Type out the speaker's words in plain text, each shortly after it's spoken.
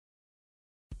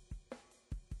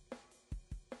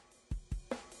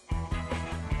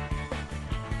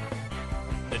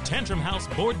Tantrum House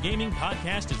Board Gaming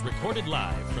Podcast is recorded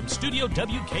live from Studio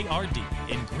WKRD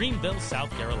in Greenville,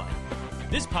 South Carolina.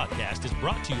 This podcast is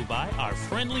brought to you by our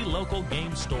friendly local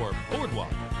game store,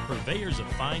 Boardwalk, purveyors of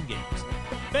fine games.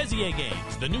 Bezier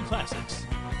Games, the new classics.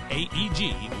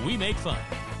 AEG, we make fun.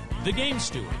 The Game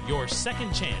Steward, your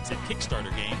second chance at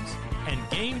Kickstarter games. And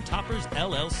Game Toppers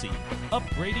LLC,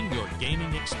 upgrading your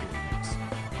gaming experience.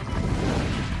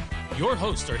 Your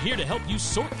hosts are here to help you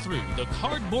sort through the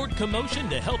cardboard commotion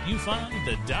to help you find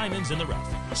the diamonds in the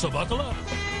rough. So buckle up.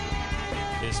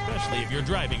 Especially if you're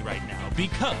driving right now,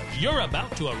 because you're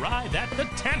about to arrive at the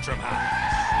Tantrum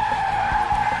House.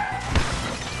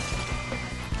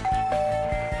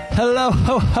 Hello,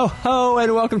 ho, ho, ho,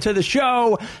 and welcome to the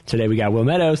show. Today we got Will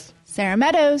Meadows, Sarah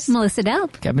Meadows, Melissa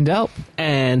Delp, Kevin Delp,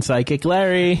 and Psychic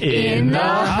Larry in the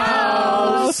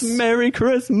house. Merry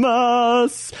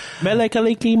Christmas. Mele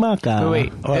Kaliki Maka. Oh,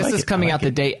 wait, Oh, this is coming out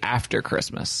the day after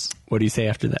Christmas. What do you say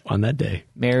after that, on that day?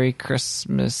 Merry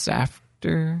Christmas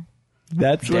after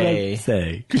That's day. what I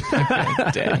say.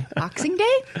 day. Boxing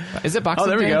Day? Is it Boxing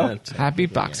Day? Oh, there we go. Happy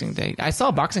Boxing Day. I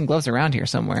saw boxing gloves around here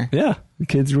somewhere. Yeah, the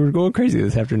kids were going crazy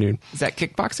this afternoon. Is that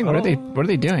kickboxing? What are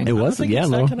they doing? It was, yeah, It's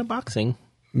no. that kind of boxing.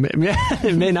 Yeah,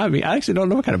 it may not be. I actually don't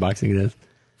know what kind of boxing it is.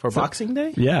 For Boxing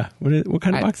Day? Yeah, what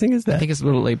kind of boxing is that? I think it's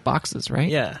little like boxes, right?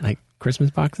 Yeah. Like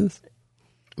Christmas boxes?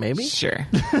 Maybe? Sure.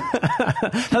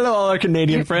 Hello, all our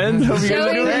Canadian friends. Hope you guys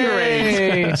are doing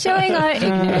great. showing our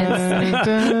ignorance.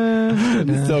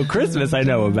 So Christmas I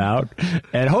know about,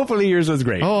 and hopefully yours was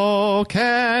great. Oh,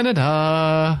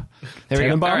 Canada. There we go.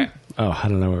 Tannenbaum? All right. Oh, I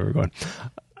don't know where we're going.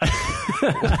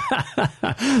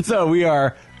 So we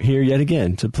are here yet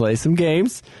again to play some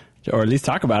games, or at least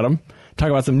talk about them. Talk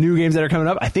about some new games that are coming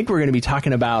up. I think we're going to be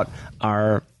talking about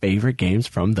our favorite games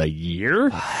from the year.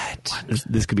 What?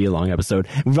 This could be a long episode.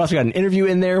 We've also got an interview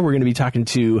in there. We're going to be talking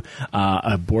to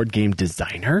a board game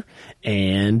designer,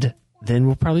 and then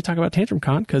we'll probably talk about Tantrum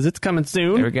Con because it's coming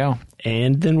soon. There we go.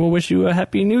 And then we'll wish you a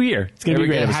happy new year. It's going to be a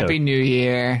great episode. Happy New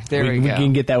Year. There we We go.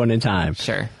 can get that one in time.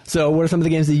 Sure. So what are some of the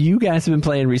games that you guys have been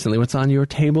playing recently? What's on your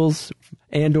tables?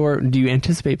 And or do you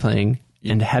anticipate playing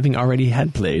and having already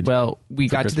had played? Well, we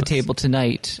got to the Christmas? table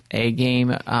tonight a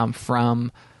game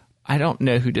from, I don't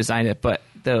know who designed it, but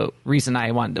the reason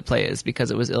I wanted to play it is because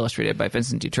it was illustrated by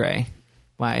Vincent Dutray,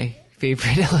 my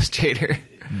favorite illustrator.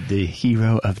 The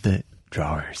hero of the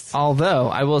drawers. Although,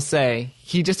 I will say,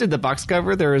 he just did the box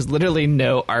cover. There was literally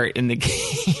no art in the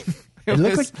game. It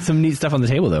looked like some neat stuff on the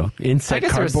table, though. I Inside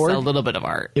guess cardboard. there was a little bit of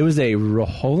art. It was a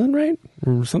Roland, right?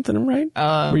 Or something, right?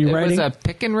 Were you it writing? was a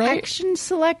pick and write, Action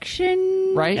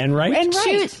selection. right? And right? And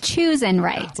right. Choose and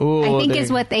write. Ooh, I think there-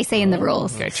 is what they say in the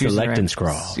rules. Okay, choose Select right. and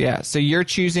scroll. Yeah, so you're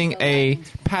choosing a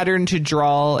pattern to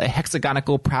draw, a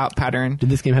hexagonal pattern. Did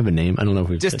this game have a name? I don't know if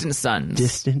we've Distant Suns.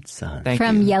 Distant Sun. Thank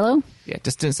From you. Yellow. Yeah,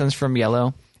 Distant Suns from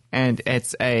Yellow. And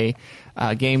it's a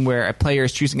game where a player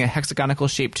is choosing a hexagonal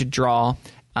shape to draw,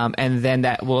 and then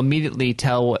that will immediately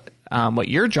tell what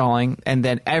you're drawing, and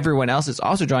then everyone else is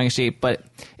also drawing a shape, but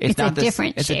it's a not this,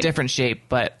 different It's shape. a different shape,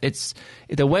 but it's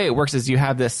the way it works is you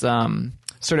have this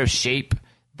sort of shape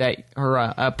that, or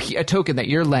a token that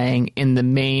you're laying in the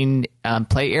main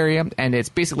play area, and it's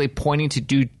basically pointing to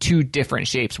do two different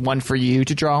shapes, one for you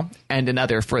to draw and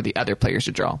another for the other players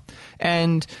to draw.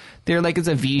 And they're like, it's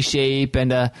a V shape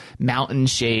and a mountain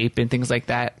shape and things like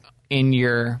that in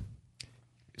your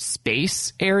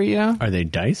space area. Are they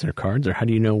dice or cards, or how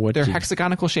do you know what They're to...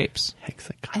 hexagonal shapes.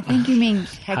 Hexagon. I think you mean do-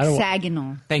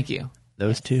 hexagonal. Thank you.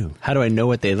 Those two. How do I know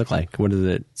what they look like? What is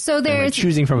it? So Am I there's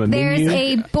choosing from a there's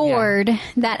menu? a board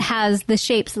that has the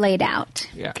shapes laid out.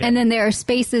 Yeah. Okay. And then there are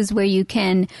spaces where you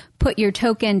can put your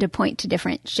token to point to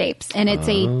different shapes. And it's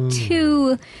a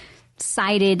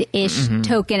two-sided-ish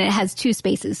token. It has two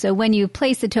spaces. So when you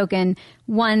place the token,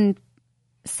 one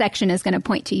section is going to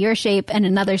point to your shape and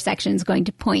another section is going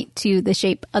to point to the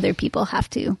shape other people have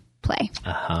to play.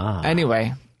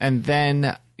 Anyway, and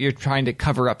then you're trying to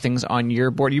cover up things on your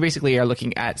board. You basically are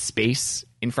looking at space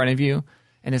in front of you,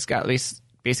 and it's got at least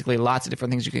basically lots of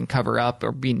different things you can cover up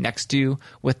or be next to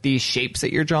with these shapes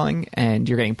that you're drawing, and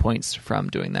you're getting points from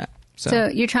doing that. So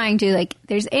you're trying to, like,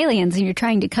 there's aliens and you're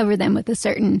trying to cover them with a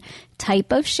certain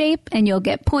type of shape, and you'll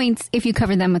get points if you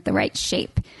cover them with the right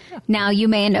shape. Now, you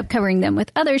may end up covering them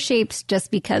with other shapes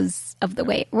just because of the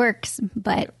way it works,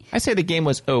 but I say the game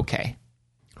was okay.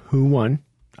 Who won?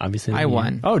 Obviously. I you.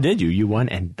 won. Oh, did you? You won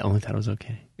and only thought it was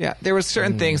okay. Yeah, there was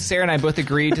certain things. Sarah and I both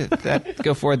agreed that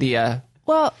go for the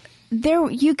Well, there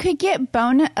you could get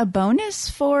a bonus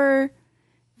for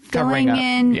Covering filling up,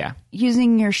 in yeah.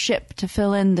 using your ship to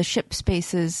fill in the ship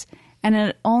spaces, and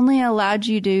it only allowed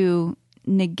you to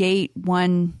negate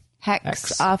one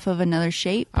hex off of another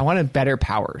shape. I wanted better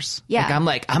powers. Yeah. I'm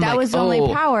that was the only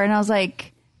oh. power. And I was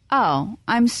like, oh,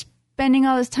 I'm spending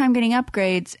all this time getting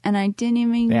upgrades and I didn't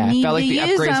even Yeah, I need felt to like the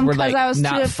use upgrades them were because like I was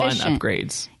not too fun efficient.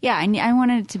 upgrades. Yeah, I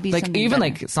wanted it to be Like something even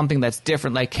better. like something that's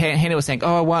different. Like Hannah was saying,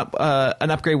 oh, I want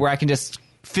an upgrade where I can just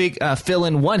fill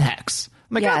in one hex.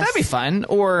 I'm like, oh, Yes. that'd be fun.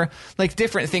 Or like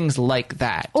different things like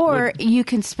that. Or you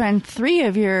can spend 3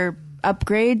 of your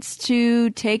upgrades to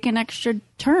take an extra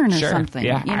turn or Sure. something.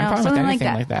 Yeah, you I'm know, fine with something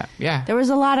anything like that. Yeah. There was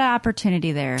a lot of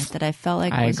opportunity there that I felt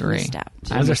like I was agree. missed out.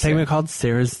 Was there a segment called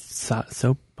Sarah's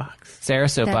Soapbox? Sarah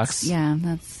Soapbox.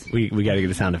 That's We got to get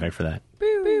a sound effect for that.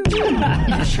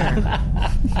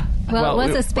 Well, it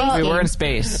was a space we game. were in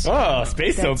space. Oh,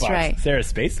 Space That's Soapbox. right. Sarah's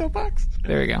Space Soapbox?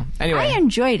 There we go. Anyway, I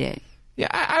enjoyed it. yeah,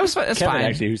 I was. It's Kevin, fine.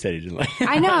 actually, who said he didn't like it.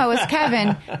 I know it was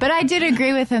Kevin, but I did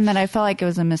agree with him that I felt like it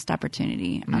was a missed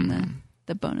opportunity on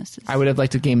the bonuses. I would have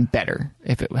liked a game better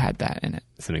if it had that in it.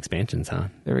 Some expansions, huh?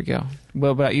 There we go. What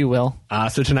about you, Will?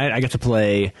 So tonight I get to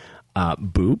play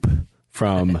Boop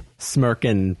from Smirk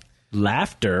and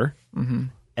Laughter. Mm-hmm.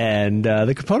 And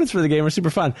the components for the game are super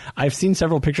fun. I've seen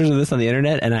several pictures of this on the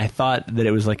internet, and I thought that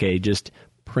it was like a just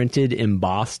printed,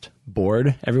 embossed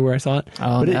board everywhere I saw it.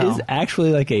 Oh, but no. it is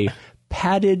actually like a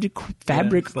padded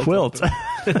fabric it's like quilt.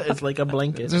 It's like a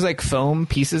blanket. There's like foam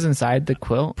pieces inside the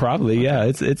quilt. Probably, yeah.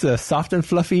 It's a soft and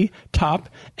fluffy top,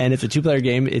 and it's a 2-player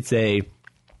game. It's a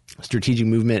strategic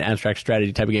movement, abstract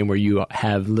strategy type of game where you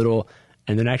have little,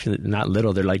 and they're actually not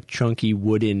little, they're like chunky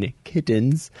wooden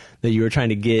kittens that you are trying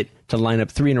to get to line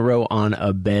up 3 in a row on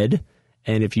a bed.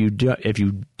 And if you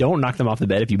don't knock them off the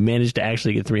bed, if you manage to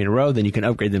actually get 3 in a row, then you can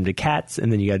upgrade them to cats,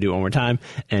 and then you got to do it one more time.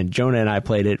 And Jonah and I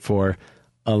played it for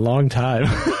a long time.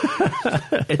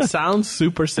 It sounds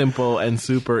super simple and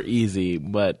super easy,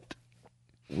 but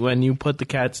when you put the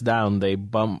cats down, they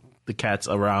bump the cats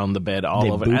around the bed all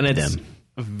They over, boop and it's them.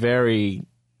 very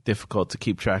difficult to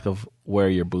keep track of where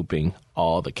you're booping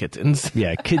all the kittens.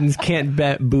 Yeah, kittens can't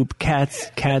boop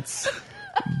cats. Cats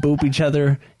boop each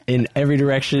other in every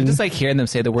direction. Just like hearing them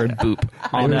say the word boop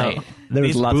all night. There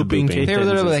was These lots of booping booping. They were kittens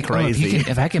literally is like, oh, crazy.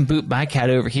 if I can boop my cat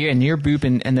over here and you're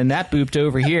booping, and then that booped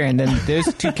over here, and then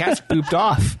those 2 cats booped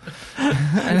off.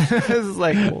 And it was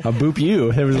like, I'll boop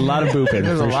you. There was a lot of booping.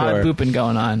 there's a for lot sure. of booping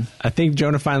going on. I think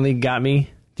Jonah finally got me.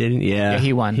 Didn't? Yeah,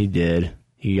 he won. He did.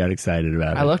 He got excited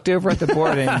about it. I looked over at the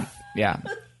board and yeah,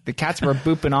 the cats were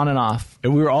booping on and off.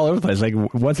 And we were all over the place. Like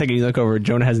 1 second you look over,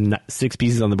 Jonah has 6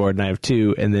 pieces on the board, and I have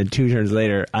 2. And then 2 turns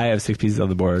later, I have 6 pieces on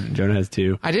the board, and Jonah has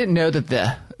 2. I didn't know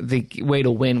that the way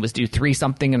to win was do 3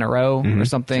 something in a row or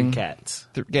something. Cats.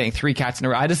 Getting 3 cats in a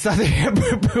row. I just thought they were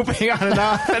booping on and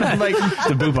off, and I'm like,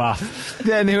 To boop off.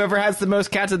 then whoever has the most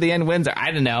cats at the end wins.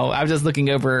 I don't know. I was just looking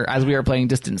over as we were playing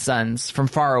Distant Sons from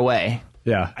far away.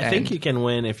 Yeah. I think you can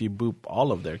win if you boop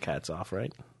all of their cats off,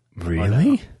 right?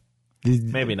 Really?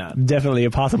 Maybe not. Definitely a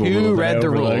possible rule. Who that I read the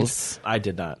overlooked. rules? I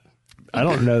did not. I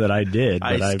don't know that I did,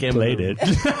 but I skimmed played them.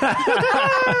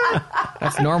 it.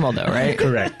 That's normal though, right?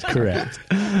 Correct.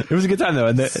 It was a good time, though,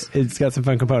 and it's got some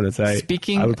fun components.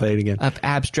 Speaking I would play it again. of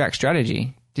abstract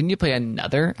strategy, didn't you play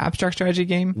another abstract strategy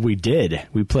game? We did.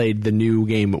 We played the new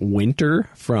game Winter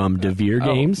from Devere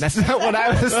Games. That's not what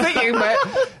I was thinking, but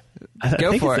I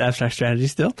go think for it's it. abstract strategy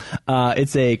still.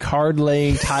 It's a card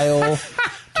laying tile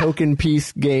token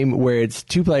piece game where it's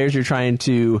 2 players. You're trying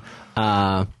to.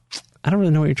 I don't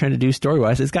really know what you're trying to do story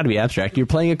wise. It's got to be abstract. You're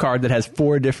playing a card that has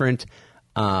 4 different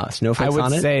snowflakes I would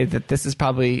on it. say that this is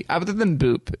probably, other than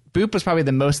Boop, Boop was probably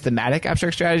the most thematic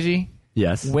abstract strategy.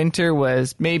 Yes. Winter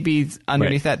was maybe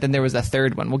underneath Right. that. Then there was a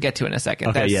third one. We'll get to it in a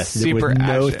second. Okay, That's yes, super with no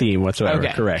abstract. theme whatsoever.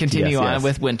 Okay, Correct. Continue Yes, on yes.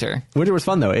 with Winter. Winter was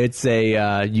fun though. It's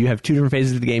a you have 2 different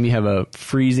phases of the game. You have a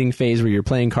freezing phase where you're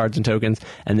playing cards and tokens,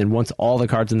 and then once all the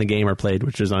cards in the game are played,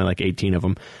 which there's only like 18 of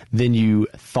them, then you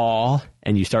thaw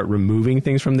and you start removing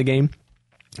things from the game.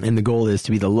 And the goal is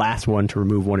to be the last one to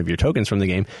remove one of your tokens from the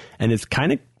game. And it's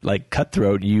kind of like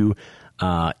Cutthroat. You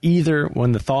either,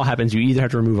 when the thaw happens, you either have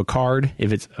to remove a card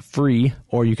if it's free,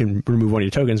 or you can remove one of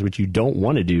your tokens, which you don't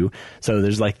want to do. So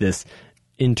there's like this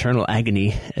internal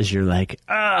agony as you're like,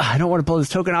 I don't want to pull this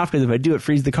token off because if I do, it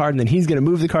frees the card, and then he's going to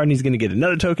move the card and he's going to get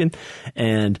another token.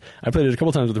 And I played it a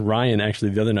couple times with Ryan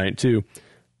actually the other night too.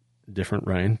 Different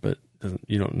Ryan, but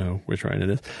you don't know which Ryan it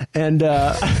is. And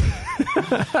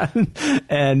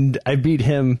and I beat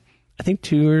him, I think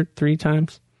 2 or 3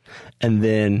 times. And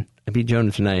then I beat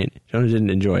Jonah tonight. Jonah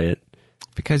didn't enjoy it.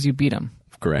 Because you beat him.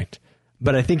 Correct.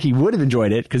 But I think he would have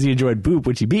enjoyed it because he enjoyed Boop,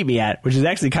 which he beat me at, which is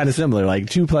actually kind of similar, like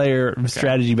 2-player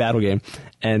strategy battle game.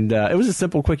 And it was a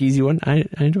simple, quick, easy one. I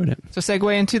enjoyed it. So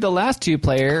segue into the last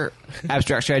 2-player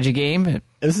abstract strategy game.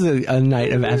 This is a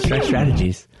night of abstract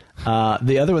strategies.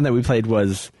 The other one that we played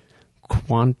was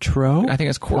Cointreau. I think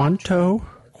it's Quatro.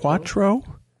 Quarto.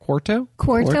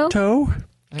 Quarto.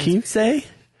 Quince.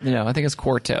 No, I think it's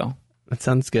Quarto. That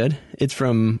sounds good. It's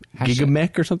from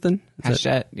Gigamech or something.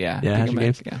 Hachette, yeah. Hachette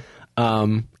Games.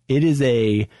 Yeah. It is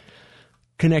a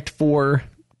Connect 4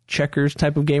 checkers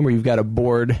type of game where you've got a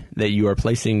board that you are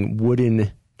placing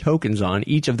wooden tokens on.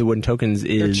 Each of the wooden tokens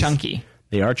is... They're chunky.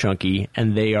 They are chunky,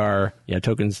 and they are,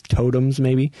 totems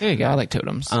maybe. There you go. I like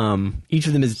totems. Each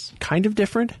of them is kind of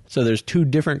different. So there's 2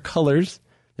 different colors.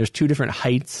 There's 2 different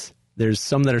heights. There's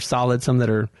some that are solid, some that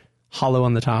are hollow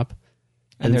on the top.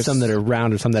 And there's some that are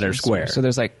round and some that are square. So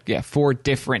there's 4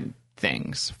 different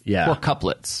things. Yeah. 4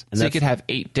 couplets. And so you could have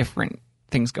 8 different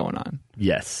things going on.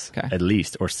 Yes. Okay. At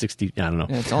least. Or 60. I don't know.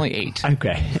 Yeah, it's only 8.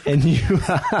 Okay. And you...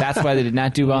 That's why they did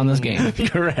not do well in this game.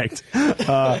 Correct.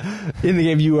 In the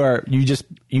game,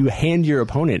 you hand your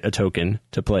opponent a token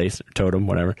to place, or totem,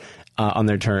 whatever, on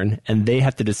their turn, and they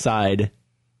have to decide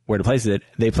where to place it.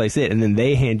 They place it, and then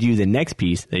they hand you the next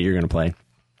piece that you're going to play.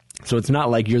 So it's not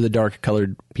like you're the dark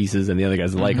colored pieces and the other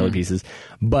guys the light colored pieces,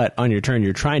 but on your turn,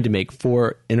 you're trying to make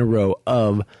 4 in a row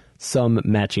of some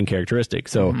matching characteristic.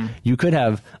 So you could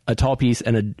have a tall piece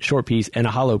and a short piece and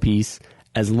a hollow piece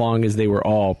as long as they were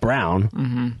all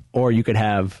brown, or you could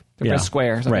have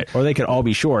square, right? Or they could all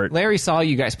be short. Larry saw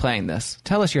you guys playing this.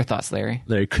 Tell us your thoughts, Larry.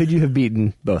 Larry, could you have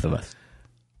beaten both of us?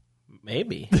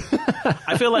 Maybe.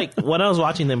 I feel like when I was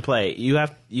watching them play, you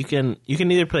can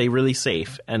either play really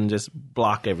safe and just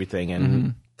block everything,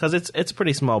 and because it's a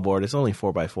pretty small board, it's only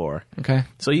 4x4. Okay.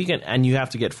 So you have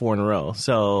to get 4 in a row.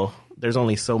 So there's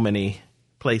only so many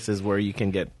places where you can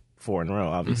get 4 in a row,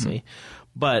 obviously,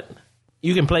 but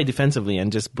you can play defensively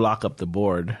and just block up the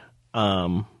board,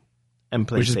 and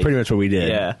play which is safe. pretty much what we did.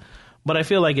 Yeah. But I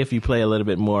feel like if you play a little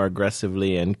bit more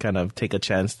aggressively and kind of take a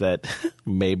chance that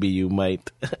maybe you might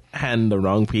hand the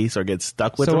wrong piece or get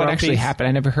stuck with the wrong piece. So wrong what actually piece. happened?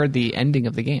 I never heard the ending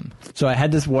of the game. So I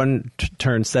had this one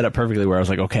turn set up perfectly where I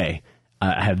was like, okay,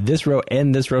 I have this row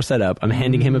and this row set up. I'm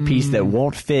handing him a piece that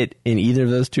won't fit in either of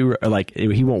those 2, or like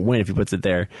he won't win if he puts it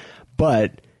there.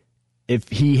 But if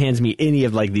he hands me any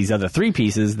of like these other 3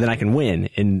 pieces, then I can win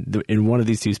in one of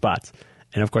these 2 spots.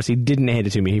 And of course, he didn't hand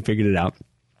it to me. He figured it out.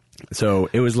 So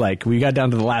it was like we got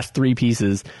down to the last 3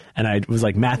 pieces, and I was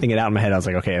like mathing it out in my head. I was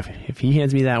like, okay, if he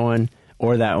hands me that one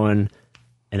or that one,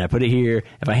 and I put it here,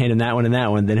 if I hand him that one and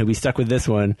that one, then he'll be stuck with this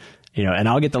one, and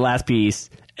I'll get the last piece.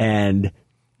 And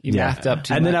you mathed up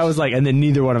too and much. Then I was like, and then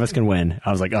neither one of us can win.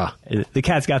 I was like, oh, the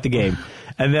cat's got the game.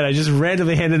 And then I just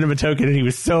randomly handed him a token, and he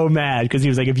was so mad because he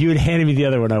was like, if you had handed me the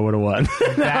other one, I would have won.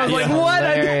 I was like,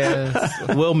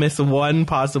 what? We'll miss one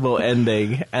possible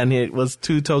ending, and it was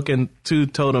 2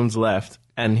 totems left,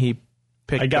 and he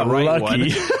picked the right one.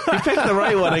 He picked the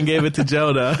right one and gave it to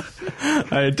Jonah.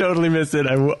 I totally missed it.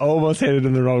 I almost handed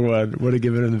him the wrong one. Would have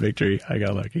given him the victory. I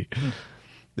got lucky.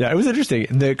 Yeah, it was interesting.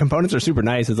 The components are super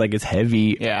nice. It's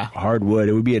heavy hardwood.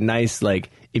 It would be a nice,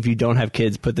 if you don't have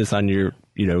kids, put this on your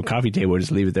coffee table,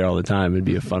 just leave it there all the time. It'd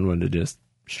be a fun one to just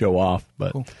show off,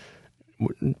 but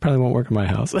probably won't work in my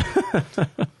house.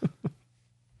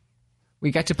 We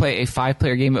got to play a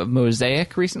 5-player game of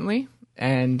Mosaic recently,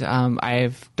 and I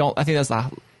think that's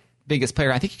the biggest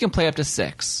player. I think you can play up to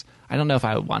 6. I don't know if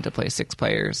I would want to play 6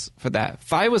 players for that.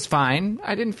 5 was fine.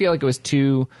 I didn't feel like it was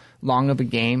too long of a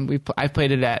game. I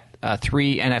played it at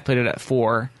 3, and I played it at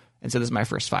 4. And so this is my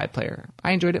first 5-player.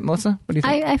 I enjoyed it. Melissa, what do you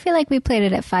think? I feel like we played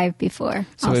it at 5 before.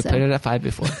 So also. we played it at 5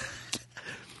 before.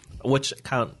 Which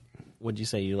count would you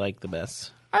say you like the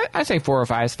best? I'd say 4 or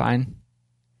 5 is fine.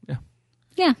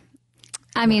 Yeah.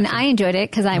 I mean, I enjoyed it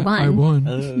because I won.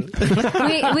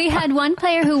 We had one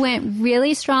player who went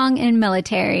really strong in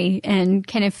military and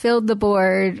kind of filled the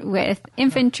board with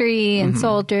infantry and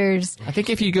soldiers. I think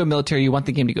if you go military, you want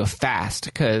the game to go fast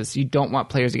because you don't want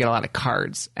players to get a lot of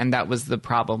cards. And that was the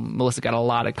problem. Melissa got a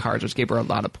lot of cards, which gave her a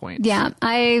lot of points. Yeah.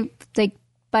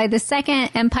 By the second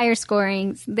Empire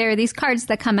scoring, there are these cards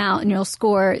that come out and you'll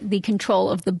score the control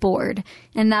of the board.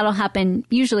 And that'll happen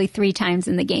usually 3 times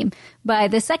in the game. By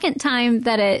the second time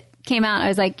that it came out, I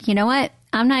was like, you know what?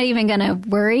 I'm not even going to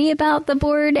worry about the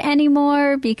board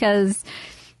anymore because,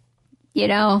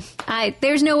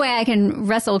 there's no way I can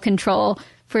wrestle control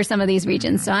for some of these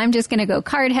regions. So I'm just going to go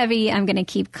card heavy. I'm going to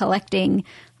keep collecting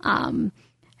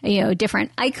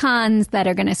different icons that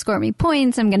are going to score me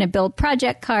points. I'm going to build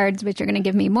project cards, which are going to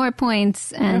give me more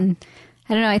points. And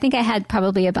I don't know, I think I had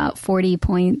probably about 40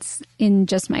 points in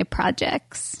just my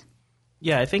projects.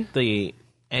 Yeah, I think the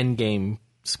end game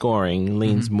scoring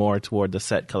leans more toward the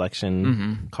set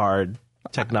collection, card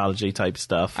technology type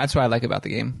stuff. That's what I like about the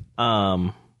game.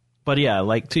 But yeah,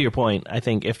 to your point, I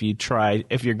think if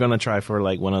you're going to try for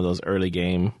one of those early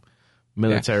game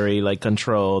military like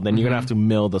control, then you're gonna have to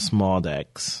mill the small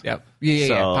decks. Yep. Yeah.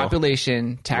 So-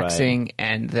 Population, taxing,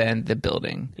 and then the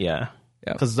building. Yeah,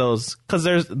 Yep.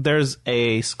 because there's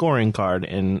a scoring card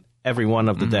in every one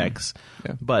of the decks,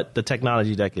 Yeah. but the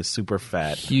technology deck is super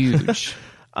fat. Huge.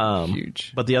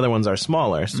 Huge. But the other ones are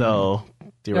smaller, so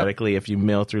theoretically, if you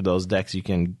mill through those decks, you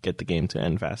can get the game to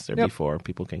end faster before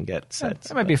people can get sets.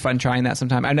 That might be fun trying that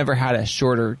sometime. I've never had a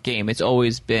shorter game. It's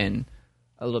always been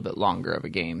a little bit longer of a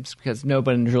game because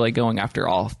nobody's really going after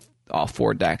all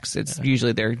 4 decks. It's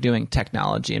usually they're doing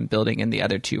technology and building, and the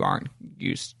other 2 aren't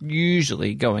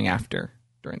usually going after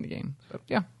during the game. So,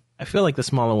 yeah. I feel like the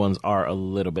smaller ones are a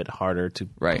little bit harder to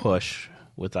Right. push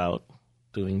without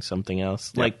doing something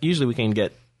else. Like usually we can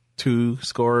get 2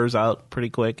 scorers out pretty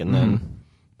quick, and then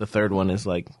the third one is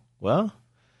like, well,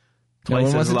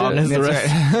 twice as long as the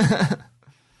rest.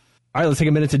 All right, let's take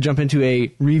a minute to jump into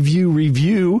a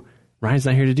review. Ryan's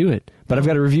not here to do it, but I've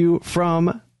got a review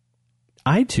from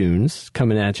iTunes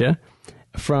coming at you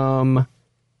from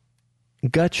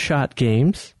Gutshot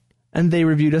Games, and they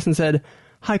reviewed us and said,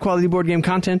 high quality board game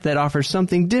content that offers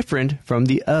something different from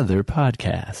the other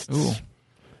podcasts. Ooh.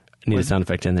 I need a sound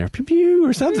effect in there. Pew pew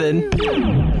or something.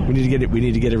 We need to get it. We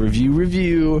need to get a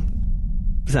review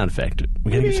sound effect.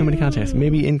 We gotta get so many contacts.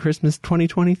 Maybe in Christmas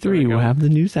 2023 we'll have the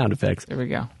new sound effects. There we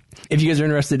go. If you guys are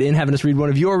interested in having us read one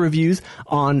of your reviews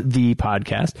on the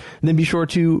podcast, then be sure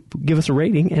to give us a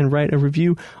rating and write a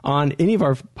review on any of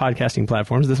our podcasting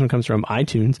platforms. This one comes from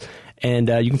iTunes, and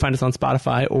you can find us on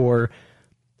Spotify or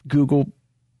Google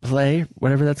Play,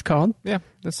 whatever that's called. Yeah.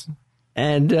 That's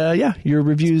And your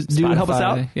reviews do help us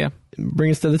out. Yeah.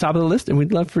 Bring us to the top of the list, and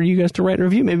we'd love for you guys to write a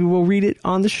review. Maybe we'll read it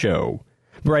on the show.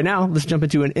 But right now, let's jump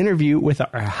into an interview with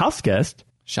our house guest,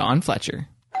 Sean Fletcher.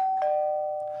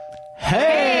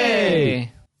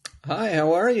 Hey! Hi,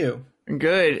 how are you?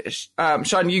 Good.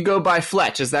 Sean, you go by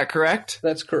Fletch, is that correct?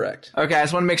 That's correct. Okay, I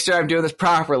just want to make sure I'm doing this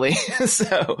properly.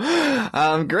 So,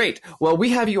 great. Well, we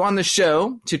have you on the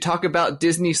show to talk about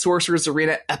Disney Sorcerer's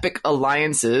Arena Epic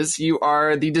Alliances. You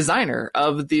are the designer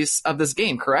of this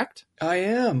game, correct? I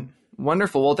am.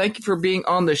 Wonderful. Well, thank you for being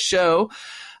on the show.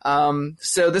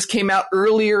 So this came out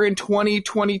earlier in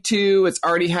 2022. It's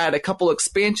already had a couple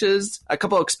expansions.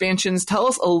 Tell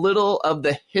us a little of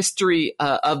the history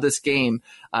of this game.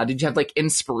 Did you have like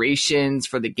inspirations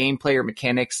for the gameplay or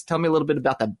mechanics? Tell me a little bit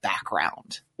about the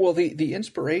background. Well, the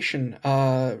inspiration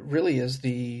really is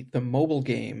the mobile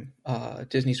game,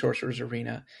 Disney Sorcerer's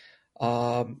Arena.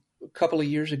 A couple of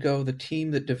years ago, the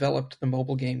team that developed the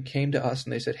mobile game came to us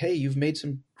and they said, hey, you've made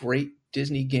some great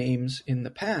Disney games in the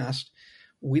past.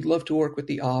 We'd love to work with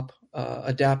the op,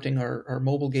 adapting our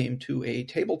mobile game to a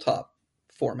tabletop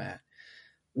format.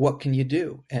 What can you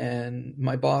do? And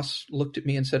my boss looked at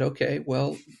me and said, okay,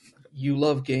 well, you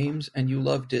love games and you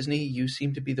love Disney. You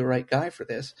seem to be the right guy for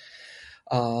this.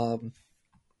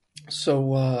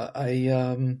 So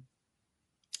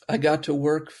I got to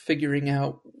work figuring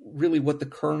out really what the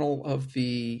kernel of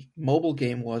the mobile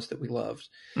game was that we loved,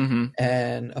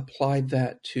 and applied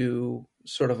that to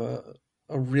sort of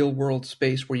a real world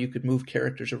space where you could move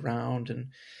characters around and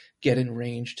get in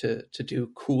range to do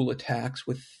cool attacks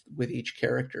with each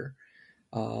character.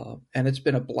 And it's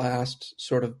been a blast,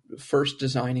 sort of first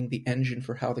designing the engine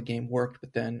for how the game worked,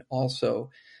 but then also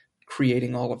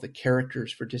creating all of the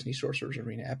characters for Disney Sorcerer's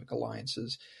Arena Epic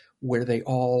Alliances, where they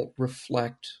all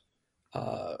reflect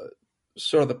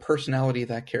sort of the personality of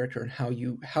that character and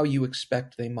how you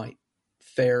expect they might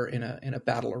fare in a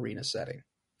battle arena setting.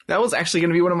 That was actually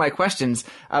going to be one of my questions.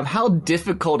 How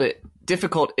difficult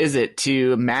is it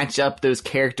to match up those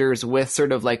characters with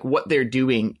sort of like what they're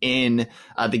doing in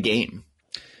the game?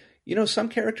 You know, some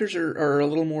characters are a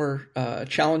little more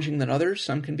challenging than others.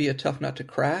 Some can be a tough nut to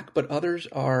crack, but others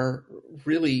are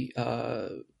really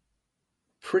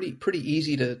pretty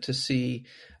easy to see.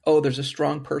 Oh, there's a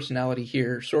strong personality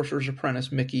here. Sorcerer's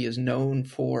Apprentice Mickey is known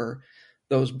for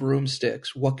those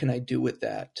broomsticks. What can I do with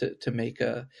that to make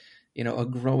a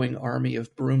growing army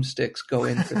of broomsticks go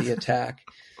in for the attack?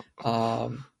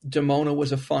 Demona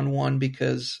was a fun one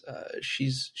because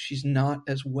she's not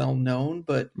as well known,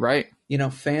 but right.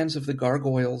 Fans of the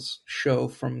Gargoyles show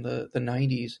from the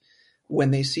 90s,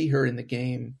 when they see her in the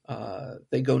game,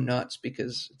 they go nuts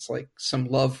because it's like some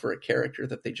love for a character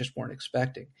that they just weren't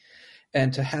expecting.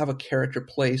 And to have a character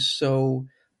play so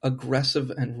aggressive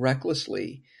and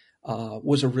recklessly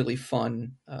was a really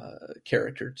fun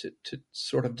character to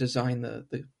sort of design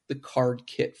the card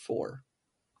kit for.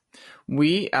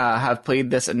 We have played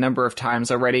this a number of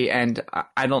times already, and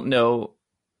I don't know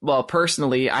well,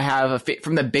 personally, I have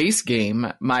from the base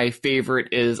game. My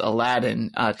favorite is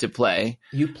Aladdin to play.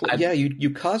 You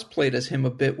cosplayed as him a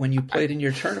bit when you played in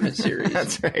your tournament series.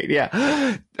 That's right.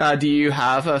 Yeah. Do you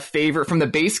have a favorite from the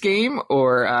base game,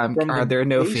 or are there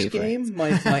no favorites? Game, my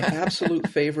absolute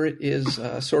favorite is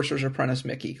Sorcerer's Apprentice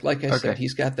Mickey. Like I said,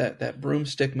 he's got that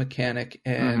broomstick mechanic,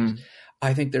 and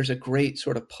I think there's a great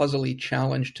sort of puzzly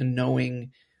challenge to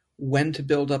knowing when to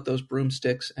build up those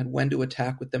broomsticks and when to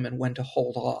attack with them and when to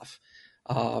hold off.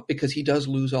 Because he does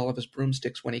lose all of his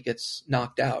broomsticks when he gets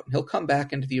knocked out. He'll come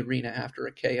back into the arena after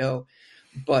a KO,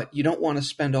 but you don't want to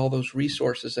spend all those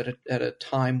resources at a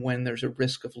time when there's a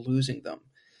risk of losing them.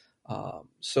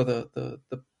 So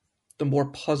the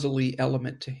more puzzly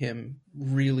element to him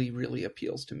really, really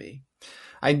appeals to me.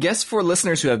 I guess for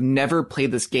listeners who have never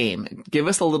played this game, give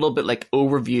us a little bit like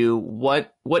overview.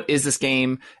 What is this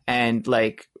game, and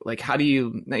like how do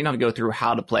you don't have to go through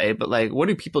how to play, but like what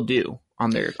do people do on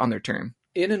their turn?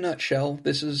 In a nutshell,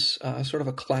 this is sort of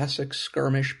a classic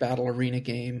skirmish battle arena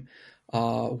game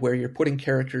where you're putting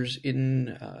characters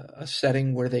in a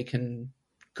setting where they can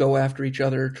go after each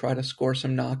other, try to score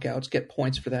some knockouts, get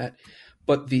points for that.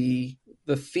 But the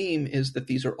theme is that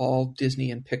these are all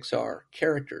Disney and Pixar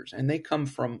characters, and they come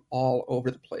from all over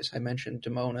the place. I mentioned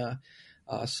Demona.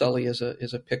 Sully is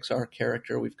a Pixar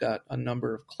character. We've got a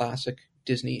number of classic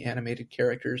Disney animated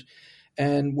characters.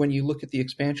 And when you look at the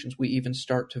expansions, we even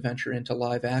start to venture into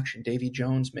live action. Davy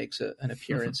Jones makes an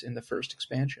appearance in the first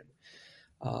expansion.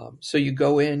 So you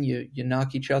go in, you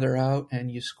knock each other out, and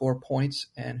you score points,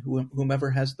 and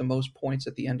whomever has the most points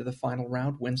at the end of the final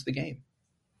round wins the game.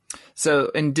 So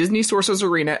in Disney Sorcerer's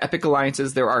Arena Epic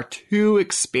Alliances, there are 2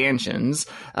 expansions.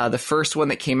 The first one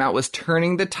that came out was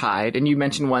Turning the Tide, and you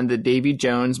mentioned one, the Davy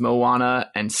Jones,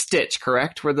 Moana, and Stitch,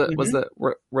 correct? Were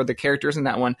the characters in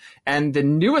that one? And the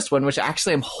newest one, which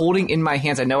actually I'm holding in my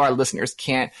hands, I know our listeners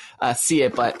can't see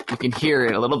it, but you can hear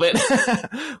it a little bit.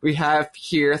 We have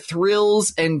here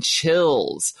Thrills and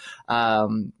Chills. Tell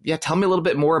me a little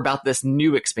bit more about this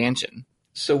new expansion.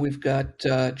 So we've got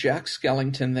Jack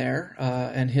Skellington there,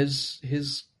 and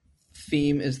his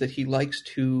theme is that he likes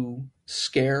to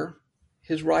scare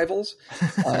his rivals.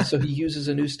 So he uses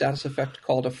a new status effect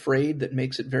called Afraid that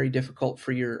makes it very difficult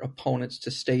for your opponents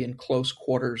to stay in close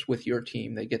quarters with your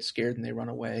team. They get scared and they run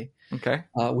away. Okay.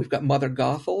 We've got Mother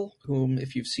Gothel, whom,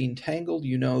 if you've seen Tangled,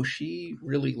 you know she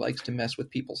really likes to mess with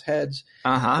people's heads.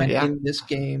 In this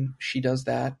game, she does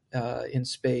that in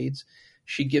spades.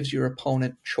 She gives your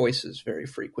opponent choices very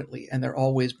frequently, and they're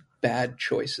always bad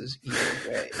choices either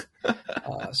way.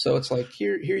 So it's like,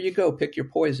 here you go, pick your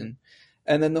poison.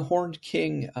 And then the Horned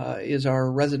King is our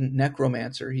resident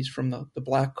necromancer. He's from the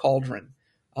Black Cauldron,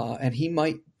 and he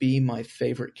might be my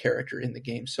favorite character in the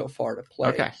game so far to play.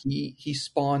 Okay. He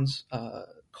spawns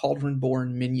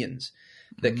cauldron-born minions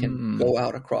that can go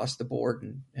out across the board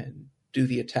and do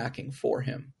the attacking for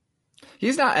him.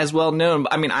 He's not as well known.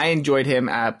 I mean, I enjoyed him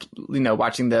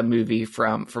watching the movie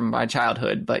from my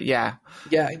childhood, but yeah.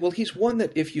 Yeah, well, he's one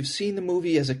that if you've seen the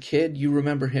movie as a kid, you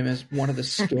remember him as one of the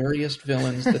scariest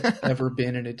villains that's ever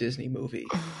been in a Disney movie.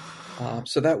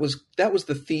 So that was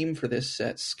the theme for this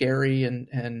set: scary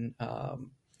and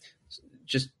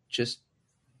just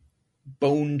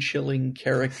bone-chilling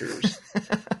characters.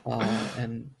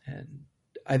 And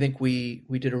I think we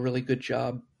did a really good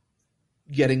job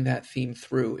getting that theme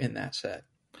through in that set.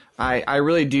 I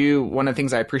really do. One of the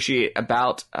things I appreciate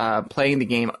about playing the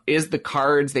game is the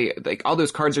cards. They all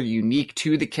those cards are unique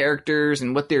to the characters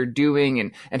and what they're doing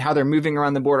and how they're moving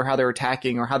around the board, or how they're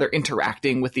attacking, or how they're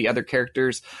interacting with the other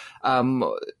characters.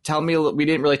 Tell me, we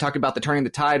didn't really talk about the Turning the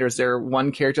Tide, or is there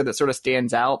one character that sort of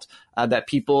stands out that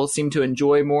people seem to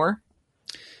enjoy more?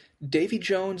 Davy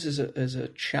Jones is a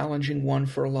challenging one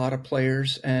for a lot of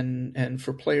players, and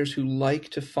for players who like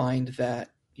to find that,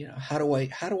 how do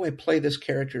I play this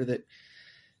character that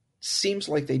seems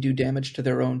like they do damage to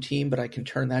their own team, but I can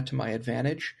turn that to my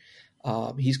advantage.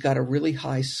 He's got a really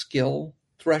high skill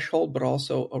threshold, but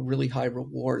also a really high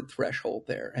reward threshold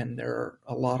there, and there are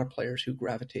a lot of players who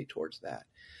gravitate towards that.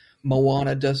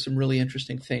 Moana does some really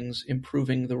interesting things,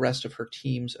 improving the rest of her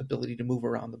team's ability to move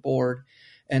around the board.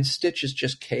 And Stitch is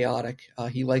just chaotic.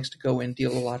 He likes to go in,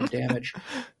 deal a lot of damage,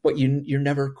 but you're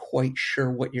never quite sure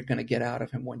what you're going to get out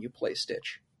of him when you play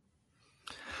Stitch.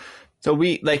 So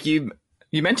we, like you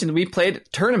mentioned, we played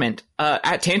tournament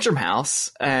at Tantrum House,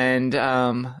 and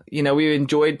we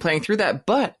enjoyed playing through that.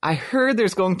 But I heard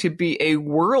there's going to be a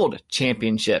World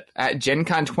Championship at Gen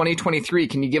Con 2023.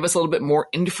 Can you give us a little bit more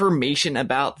information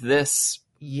about this?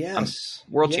 Yes,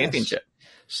 World Championship?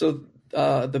 So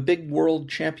the big World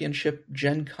Championship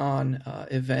Gen Con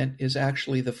event is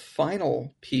actually the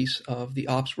final piece of the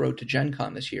Ops Road to Gen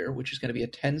Con this year, which is going to be a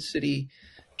 10-city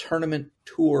tournament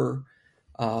tour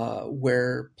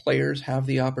where players have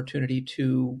the opportunity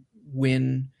to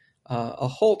win a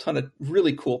whole ton of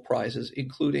really cool prizes,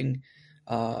 including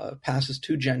passes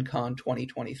to Gen Con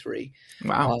 2023.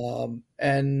 Wow.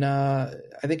 And I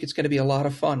think it's going to be a lot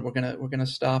of fun. We're gonna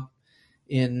stop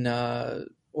in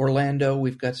Orlando.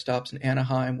 We've got stops in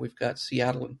Anaheim. We've got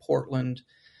Seattle and Portland.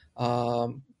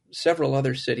 Several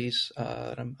other cities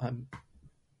that I'm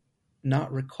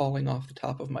not recalling off the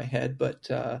top of my head, but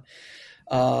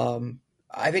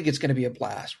I think it's going to be a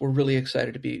blast. We're really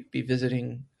excited to be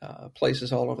visiting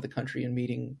places all over the country and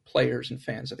meeting players and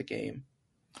fans of the game.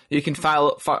 You can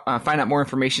find out more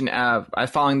information by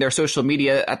following their social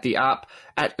media at the Op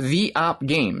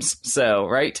Games. So,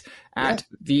 right? At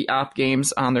the Op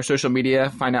Games on their social media.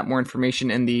 Find out more information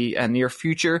in the near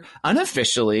future.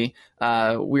 Unofficially,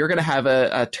 we're going to have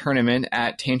a tournament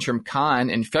at Tantrum Con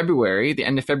in February, the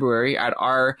end of February, at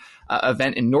our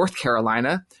event in North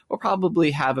Carolina. We'll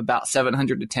probably have about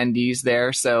 700 attendees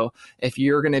there. So if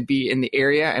you're going to be in the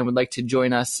area and would like to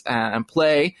join us and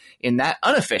play in that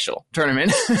unofficial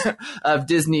tournament of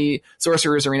Disney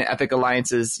Sorcerer's Arena Epic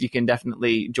Alliances, you can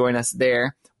definitely join us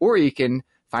there. Or you can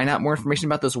find out more information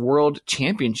about this World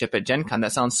Championship at Gen Con.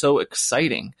 That sounds so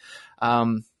exciting.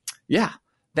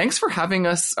 Thanks for having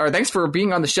us, or thanks for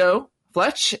being on the show,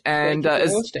 Fletch. And Thank you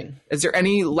for hosting. Is there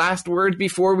any last word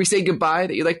before we say goodbye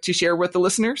that you'd like to share with the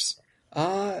listeners?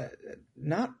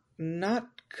 Not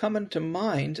coming to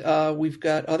mind. We've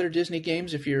got other Disney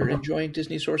games. If you're enjoying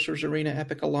Disney Sorcerer's Arena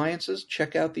Epic Alliances,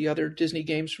 check out the other Disney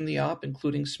games from the Op,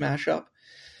 including Smash Up,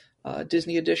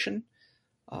 Disney Edition.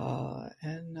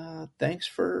 And thanks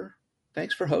for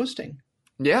hosting.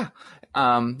 Yeah.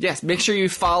 Yes. Make sure you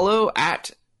follow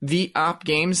at the Op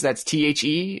Games. That's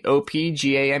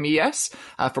TheOpGames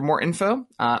for more info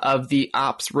of the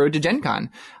Ops Road to Gen Con.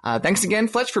 Thanks again,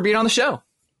 Fletch, for being on the show.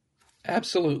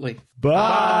 Absolutely.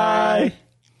 Bye.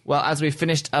 Well, as we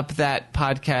finished up that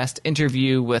podcast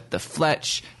interview with the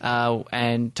Fletch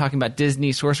and talking about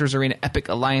Disney Sorcerer's Arena Epic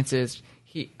Alliances,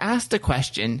 he asked a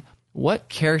question: what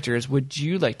characters would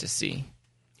you like to see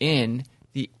in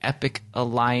the Epic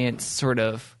Alliance sort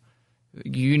of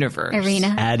universe?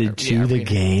 Arena. Added to the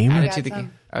game. Added to the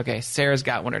game. Okay, Sarah's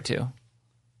got one or two.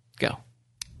 Go.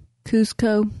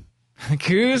 Cusco.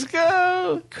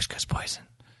 Cusco. Cusco's poison.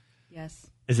 Yes.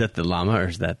 Is that the llama or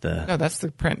is that the... No, that's the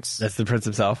prince. That's the prince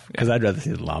himself? Because I'd rather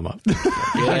see the llama.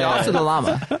 And also the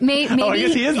llama. Maybe I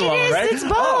guess he is the llama, right? It's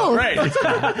both. Oh, right.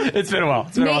 It's been a while.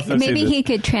 It's been a while since I've Maybe seen he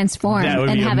this. could transform That would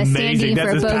and be have amazing. a That's standee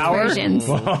for his both power? versions.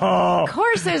 Whoa. Of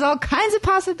course, there's all kinds of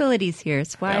possibilities here.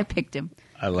 That's why I picked him.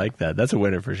 I like that. That's a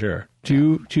winner for sure.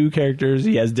 Two characters.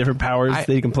 He has different powers that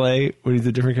he can play when he's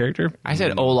a different character. I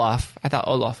said Olaf. I thought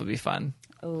Olaf would be fun.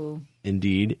 Oh.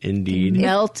 Indeed.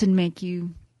 Melt and make you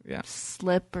Yeah.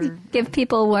 slip or... Give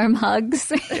people warm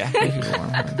hugs. Yeah. Maybe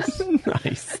warm ones.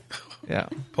 Nice. Yeah.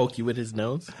 Poke you with his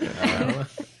nose.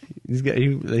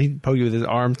 He poke you with his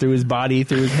arm through his body,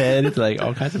 through his head. It's like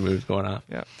all kinds of moves going on.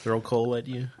 Yeah. Throw coal at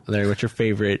you. Larry, what's your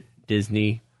favorite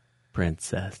Disney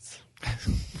princess?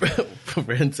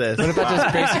 Princess. What about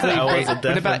just basically? That was a What about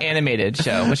definite- animated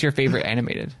show? What's your favorite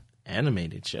animated?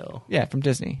 animated show? Yeah, from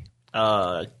Disney.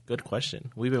 Good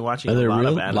question. We've been watching Are a there lot real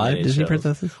of animated live Disney shows.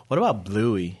 princesses? What about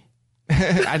Bluey?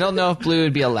 I don't know if Blue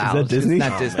would be allowed. Is that Disney? It's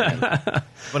not Disney.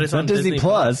 But it's on on Disney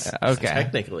Plus. Okay.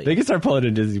 Technically. They can start pulling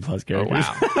in Disney Plus Oh, characters.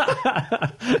 wow.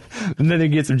 And then they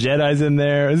get some Jedis in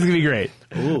there. This is going to be great.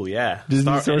 Ooh, yeah.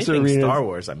 Disney Sorcerer anything Arena. Star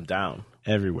Wars, I'm down.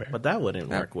 Everywhere. But that wouldn't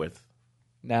work with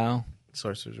No.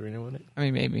 Sorcerer's Arena, would it? I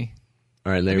mean, maybe.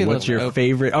 All right, Larry, Maybe a what's little your open.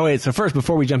 favorite? Oh, wait. So first,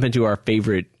 before we jump into our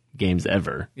favorite games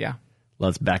ever, Yeah.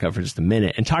 let's back up for just a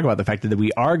minute and talk about the fact that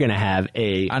we are going to have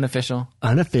a Unofficial.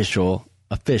 unofficial,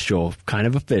 official, kind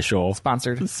of official,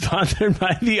 Sponsored. sponsored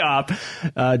by the Op,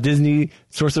 Disney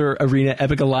Sorcerer Arena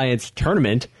Epic Alliance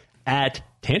tournament at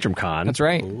Tantrum Con. That's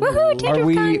right. Woohoo, Are Tantrum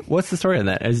we? Con. What's the story on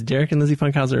that? Is Derek and Lizzie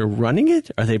Funkhauser running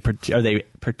it? Are they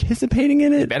participating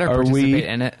in it? Better Are participate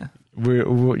in it.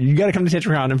 You got to come to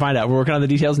Tantrum Con and find out. We're working on the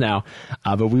details now,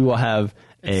 but we will have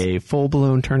a full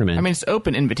blown tournament. I mean, it's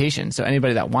open invitation, so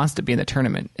anybody that wants to be in the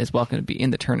tournament is welcome to be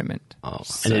in the tournament.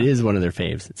 and it is one of their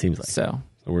faves. It seems like So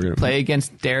we're gonna play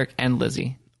against Derek and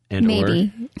Lizzie. and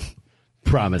Maybe.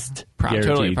 promised,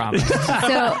 Totally guaranteed. promised.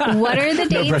 So, what are the No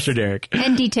dates pressure, Derek.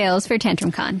 and details for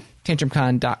Tantrum Con?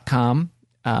 TantrumCon.com,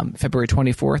 February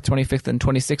 24th, 25th, and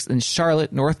 26th in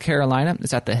Charlotte, North Carolina.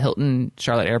 It's at the Hilton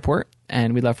Charlotte Airport,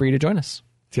 and we'd love for you to join us.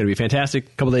 It's going to be fantastic.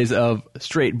 A couple days of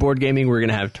straight board gaming. We're going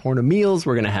to have meals.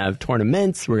 We're going to have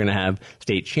tournaments. We're going to have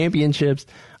state championships.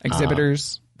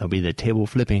 Exhibitors. There'll be the table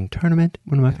flipping tournament,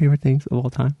 one of my favorite things of all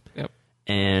time. Yep.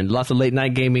 And lots of late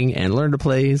night gaming and learn to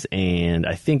plays. And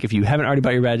I think if you haven't already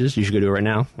bought your badges, you should go do it right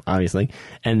now, obviously.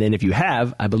 And then if you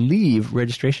have, I believe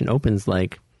registration opens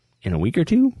like in a week or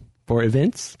two for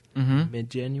events.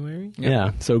 Mid-January.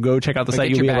 Yeah. So go check out the site.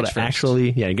 get You'll be your able badge to first.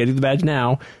 actually, you get the badge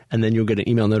now, and then you'll get an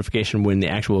email notification when the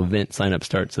actual event sign up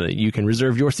starts so that you can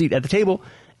reserve your seat at the table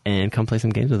and come play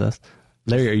some games with us.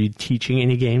 Larry, are you teaching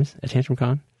any games at Tantrum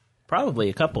Con? Probably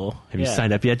a couple. Have you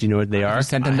signed up yet? Do you know what they are? You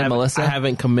sent them to Melissa? I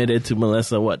haven't committed to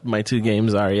Melissa what my 2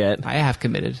 games are yet. I have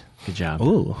committed. Good job.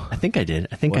 Ooh. I think I did.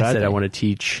 I think What I are said I they? want to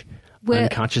teach Will-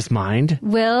 Unconscious Mind.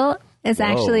 Will is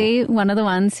actually one of the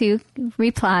ones who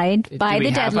replied by Do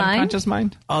we the have deadline. Unconscious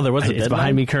Mind? Oh, there was a It's deadline?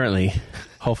 behind me currently.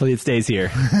 Hopefully it stays here.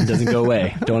 It doesn't go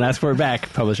away. Don't ask for it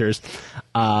back, publishers.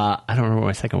 I don't remember what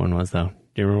my second one was, though.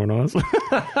 Do you remember what it was?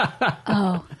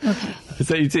 Oh, okay. I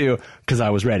said you too, because I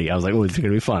was ready. I was like, oh, this is going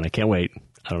to be fun. I can't wait.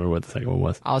 I don't remember what the second one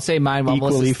was. I'll say mine while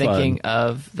Equally Melissa's fun. thinking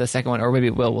of the second one, or maybe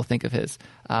will think of his.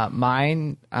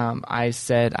 Mine, I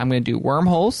said I'm going to do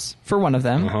Wormholes for one of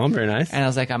them. Very nice. And I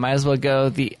was like, I might as well go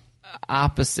the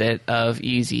opposite of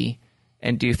easy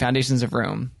and do Foundations of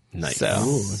Rome. Nice. So,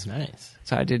 Ooh, nice.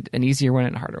 so I did an easier one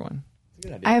and a harder one.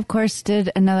 I, of course,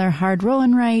 did another hard roll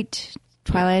and write,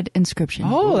 Twilight Inscription.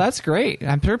 Oh, that's great.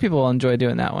 I'm sure people will enjoy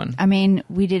doing that one. I mean,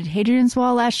 we did Hadrian's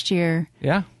Wall last year.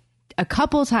 Yeah. A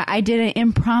couple times. I did an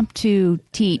impromptu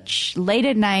teach late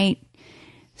at night.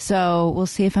 So we'll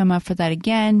see if I'm up for that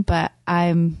again. But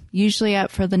I'm usually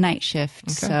up for the night shift.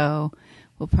 Okay. So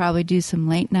we'll probably do some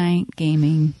late night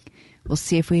gaming. We'll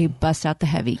see if we bust out the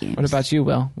heavy games. What about you,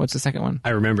 Will? What's the second one? I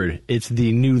remembered. It's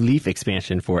the new Leaf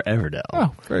expansion for Everdell.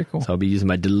 Oh, very cool. So I'll be using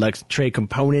my deluxe tray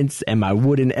components and my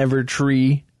wooden Ever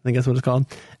Tree. I think that's what it's called.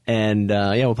 And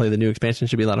we'll play the new expansion.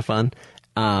 Should be a lot of fun.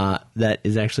 That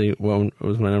is actually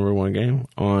was my number one game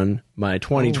on my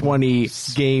 2020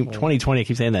 game. 2020. I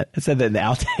keep saying that. I said that in the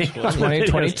outtake.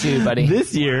 2022, buddy.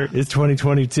 This year is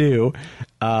 2022,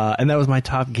 and that was my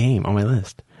top game on my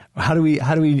list. How are we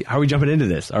jumping into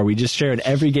this? Are we just sharing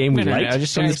every game we No, liked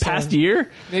just from sharing this past some- year?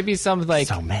 Maybe some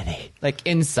So many. like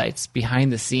insights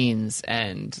behind the scenes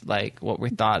and like what we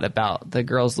thought about the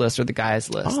girls list or the guys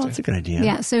list. Oh, that's a good idea.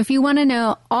 Yeah, so if you want to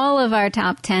know all of our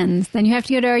top 10s, then you have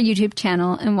to go to our YouTube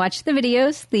channel and watch the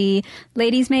videos. The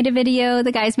ladies made a video,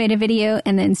 the guys made a video,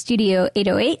 and then Studio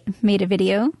 808 made a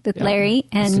video with Larry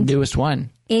It's the and newest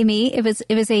one. Amy. It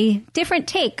was a different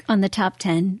take on the top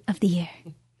 10 of the year.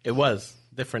 It was.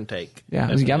 Different take. Yeah,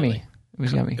 it was Definitely. yummy. It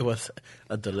was yummy. It was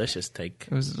a delicious take.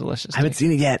 It was a delicious. I haven't take.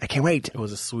 seen it yet. I can't wait. It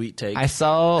was a sweet take. I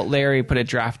saw Larry put a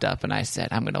draft up, and I said,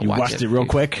 "I'm going to You watch watched it real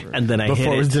quick, and then I before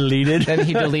hit it was it. deleted. Then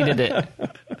he deleted it.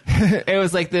 It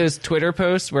was like those Twitter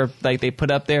posts where like they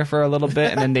put up there for a little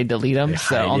bit and then they delete them,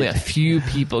 so hide only it. a few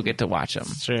people get to watch them.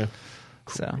 True.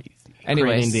 So, Creating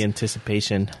anyways, the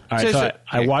anticipation. All right, so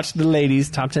I watched the ladies'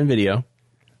 top 10 video.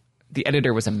 the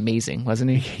editor was amazing, wasn't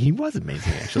he? He was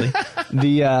amazing, actually.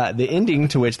 the ending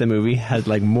to which the movie had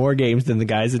like more games than the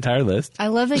guy's entire list. I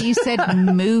love that you said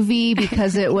movie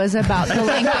because it was about the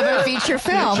length of a feature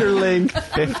film. Feature length.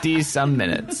 50-some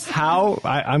minutes.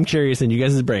 I'm curious in you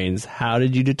guys' brains, how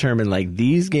did you determine like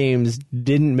these games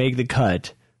didn't make the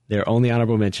cut? They're only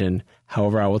honorable mention.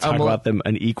 However, I will talk about them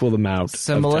an equal amount.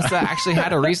 So of Melissa time. actually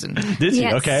had a reason. Did you?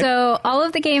 Yes, Okay. so all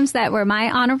of the games that were my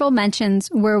honorable mentions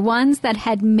were ones that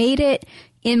had made it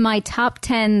in my top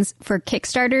 10s for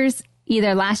Kickstarters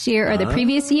either last year or the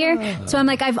previous year. So I'm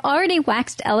like, I've already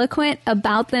waxed eloquent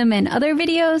about them in other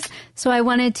videos, so I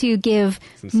wanted to give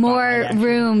more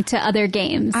room to other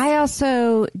games. I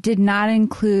also did not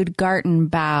include Garten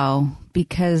Bow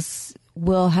because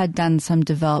Will had done some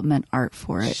development art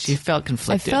for it. She felt I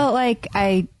conflicted. felt like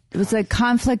it was a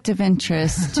conflict of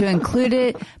interest to include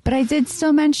it, but I did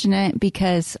still mention it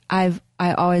because I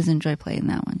always enjoy playing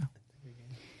that one.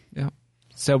 Yeah.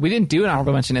 So we didn't do an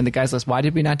honorable mention in the guys list. Why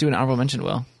did we not do an honorable mention,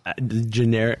 Will?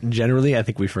 Generally, I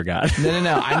think we forgot.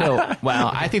 No. I know. Well,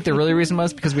 I think the really reason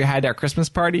was because we had our Christmas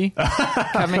party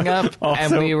coming up,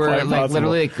 and we were quite like possible.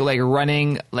 literally like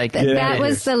running like That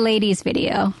was the ladies'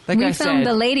 video. Like we I filmed said,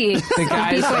 the ladies the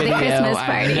guys' before video, the Christmas I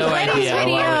party. have no Ladies idea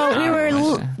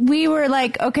video, what we were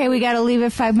like, okay, we got to leave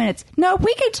it 5 minutes. No,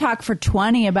 we could talk for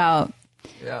 20 about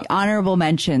honorable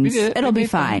mentions. We did. It'll We be did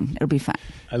fun. fine. It'll be fine.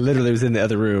 I literally was in the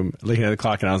other room looking at the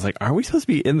clock, and I was like, "Are we supposed to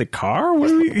be in the car? What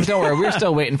are we?" Don't worry, we're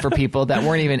still waiting for people that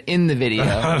weren't even in the video.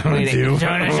 Waiting.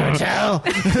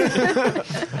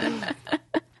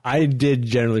 I did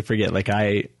generally forget. Like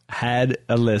I had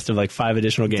a list of like 5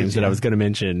 additional games that I was going to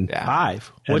mention. Yeah.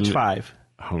 5. And- Which 5?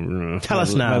 Tell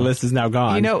us now. My list is now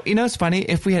gone. You know, it's funny.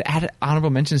 If we had added honorable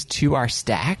mentions to our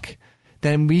stack,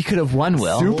 then we could have won.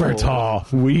 Will super tall.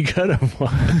 We could have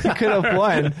won. could have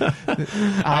won.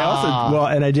 I also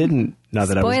and I didn't. Not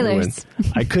that I was going Spoilers. to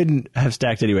win. I couldn't have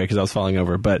stacked anyway because I was falling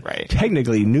over. But Right.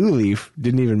 technically, New Leaf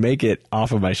didn't even make it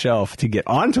off of my shelf to get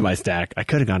onto my stack. I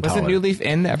could have gone Was taller. the New Leaf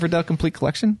in the Everdell Complete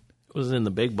Collection? It was in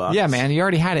the big box. Yeah, man. You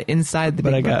already had it inside the but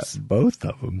big I got box. both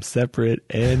of them separate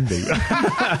and big.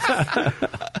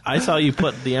 I saw you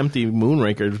put the empty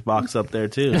Moonrakers box up there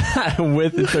too.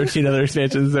 With the 13 other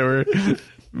expansions that were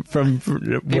from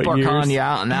what People are years? calling you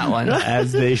out on that one.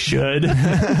 As they should.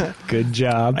 Good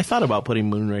job. I thought about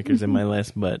putting Moonrakers in my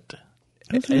list, but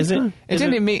is it? It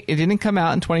didn't come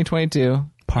out in 2022.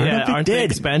 Part Yeah, of it aren't the did.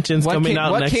 expansions What coming came,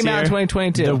 out what next came year? out in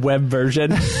 2022? The web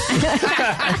version.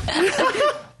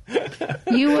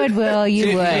 You would, Will.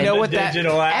 You would. You know what that?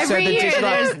 digital app. Every so the year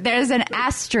digital- there's an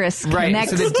asterisk Right,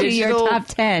 next so the to your digital- top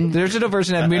 10. The digital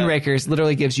version of Moonrakers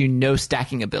literally gives you no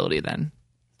stacking ability. Then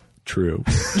True.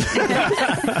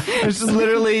 it's just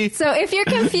literally. So if you're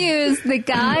confused, the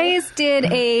guys did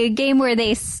a game where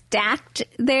they stacked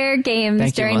their games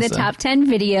Thank you, during the Melissa. top 10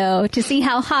 video to see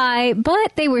how high,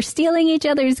 but they were stealing each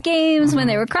other's games when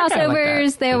there were kinda like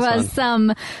crossovers. that. There was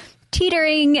some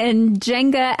teetering and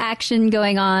Jenga action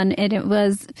going on, and it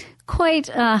was quite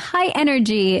high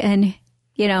energy. And,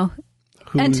 you know,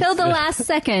 until the last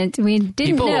second, we didn't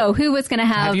People- know who was going to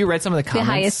have you read some of the comments?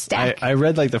 highest stack. I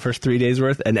read like the first 3 days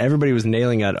worth, and everybody was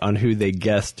nailing it on who they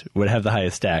guessed would have the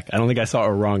highest stack. I don't think I saw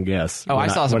a wrong guess. Oh, I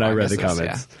saw some when I wrong read the guesses,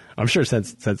 comments. I'm sure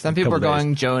since Some people were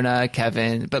going Jonah,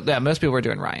 Kevin, but yeah, most people were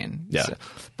doing Ryan. Yeah. So,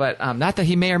 but not that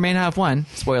he may or may not have won.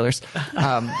 Spoilers.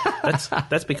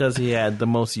 That's because he had the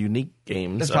most unique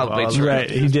games. That's of probably all true. the Right,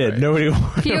 he games, did. right. Nobody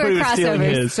Fewer was stealing crossovers.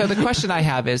 his. So the question I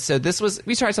have is, so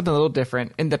we started something a little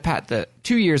different in the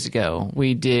 2 years ago.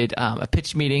 We did a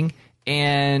pitch meeting,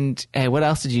 and hey, what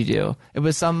else did you do? It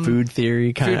was some Food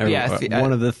theory, kind Food- of. yeah,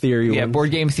 one of the theory yeah, ones.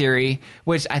 board game theory,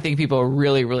 which I think people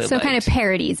really, really So liked. kind of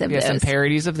parodies of Yeah, those. some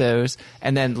parodies of those.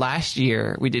 And then last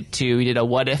year we did two. We did a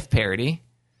What If parody.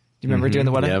 Do you remember doing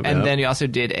the What If? Yep, And yep. then we also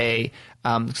did a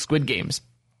Squid Games.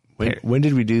 When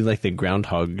did we do like the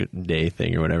Groundhog Day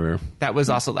thing or whatever? That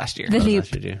was also last year. The loop.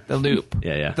 Last year, too. The loop.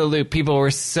 Yeah, yeah. The loop. People were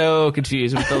so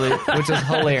confused with the loop, which was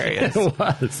hilarious. It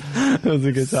was. It was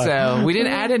a good time. So we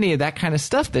didn't add any of that kind of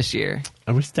stuff this year,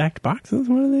 Are we stacked boxes?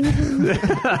 What are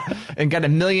they? and got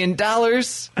 $1 million.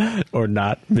 Or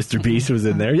not? Mr. Beast was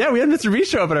in there. Yeah, we had Mr.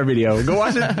 Beast show up in our video. Go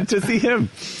watch it to see him.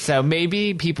 So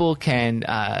maybe people can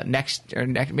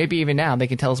maybe even now they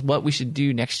can tell us what we should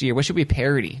do next year. What should we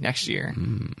parody next year?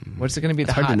 What's it going to be?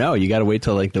 It's hard to know. You got to wait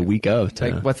till like the week of. To,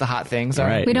 Like what's the hot things are?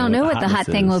 Right. We don't You know know what what the the hot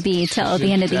thing hotness will is. be till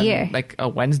the end of the Done, year. like a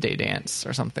Wednesday dance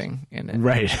or something in it.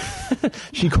 Right.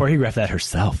 She choreographed that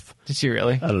herself. Did she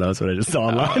really? I don't know. That's what I just saw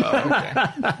online.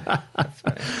 I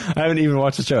haven't even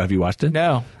watched the show. Have you watched it?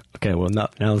 No. Okay, well, now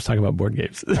let's talk about board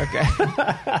games. Okay.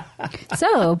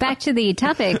 So back to the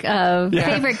topic of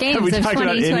favorite games Have we of talked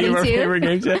about any of our 2022. favorite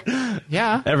games yet?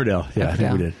 Yeah. Everdell. Yeah, I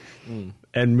think we Everdell. did.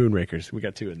 And Moonrakers. We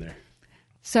got two in there.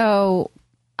 So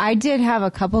I did have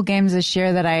a couple games this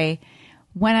year that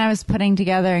when I was putting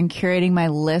together and curating my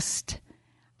list,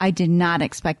 I did not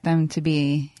expect them to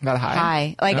be Not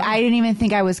high? Like No? I didn't even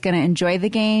think I was going to enjoy the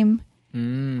game.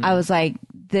 I was like,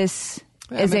 this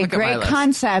Yeah, is let me a look at my great list.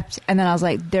 concept. And then I was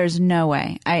like, there's no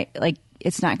way.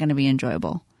 It's not going to be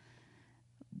enjoyable.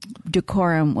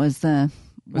 Decorum was the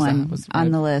one was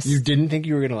on the list. You didn't think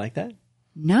you were going to like that?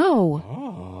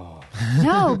 No.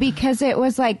 No, because it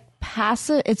was like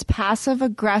passive. It's passive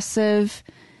aggressive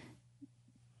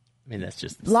I mean, that's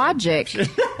just logic.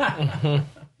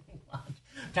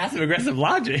 passive aggressive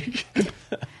logic.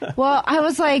 Well, I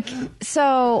was like,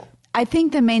 so I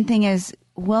think the main thing is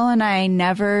Will and I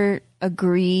never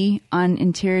agree on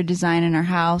interior design in our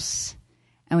house.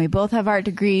 And we both have art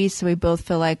degrees, so we both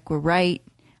feel like we're right.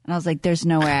 And I was like, there's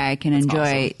no way I can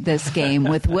enjoy this game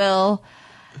with Will.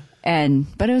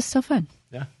 But it was still fun.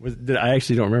 Yeah. I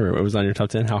actually don't remember. It was on your top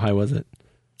 10. How high was it?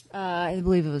 I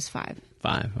believe it was 5.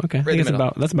 5. Okay. I Right in think the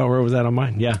middle. that's about where it was at on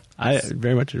mine. Yeah. I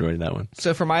very much enjoyed that one.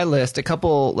 So for my list, a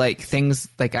couple like things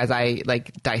like as I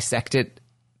like dissect it.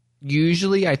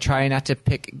 Usually, I try not to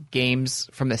pick games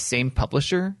from the same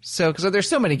publisher. So because there's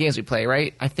so many games we play,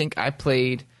 right? I think I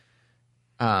played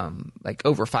like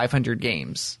over 500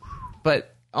 games,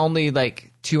 but only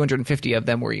like 250 of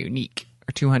them were unique,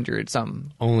 or 200 some.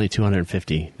 Only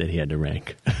 250 that he had to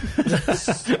rank.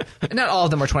 Not all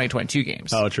of them are 2022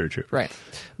 games. Oh, true. Right.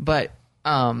 But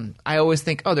I always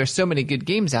think, oh, there's so many good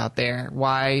games out there.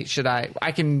 Why should I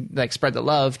can like spread the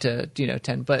love to,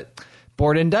 10, but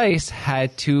Board and Dice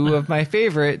had two of my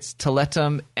favorites,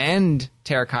 Teletum and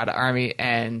Terracotta Army,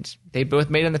 and they both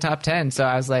made in the top 10. So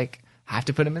I was like, I have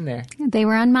to put them in there. They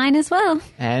were on mine as well.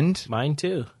 And Mine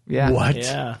too. yeah, What?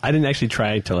 Yeah. I didn't actually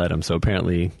try to let him, so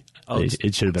apparently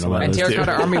it should have been on my and list too.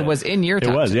 Terracotta Army was in your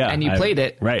top was, 10, yeah. and you played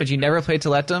it, right. but you never played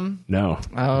Teletum. No.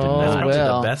 Oh, That's probably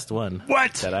well. the best one.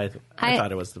 What? That I I-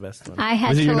 thought it was the best one. I had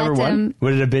Was it your number one? Teletum.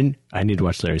 Would it have been? I need to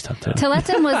watch Larry's top 10.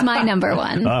 Teletum was my number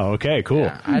one. Oh, okay,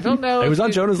 cool. I don't know. It was if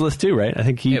on Jonah's list too, right? I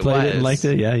think he played it and liked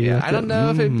it. Yeah, you liked I don't it. know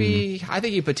if it'd be. I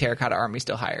think you put Terracotta Army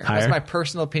still higher. Higher? That's my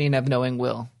personal opinion of knowing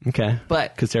Will. Okay.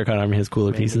 But- because Terracotta Army has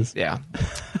cooler pieces. Yeah,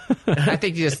 I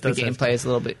think just the does have gameplay is a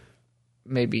little bit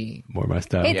maybe. More my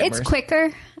stuff. It's Mercy.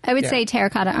 quicker. I would Yeah. say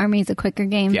Terracotta Army is a quicker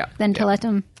game Yeah. than Yeah.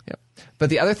 Teletum. Yep. But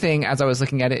the other thing, as I was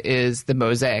looking at it, is the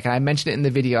mosaic, and I mentioned it in the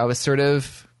video. I was sort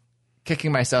of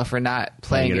kicking myself for not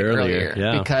playing it earlier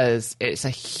yeah. because it's a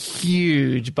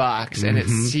huge box, and it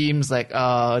seems like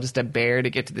just a bear to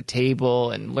get to the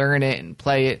table and learn it and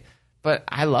play it. But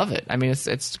I love it. I mean,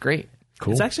 it's great.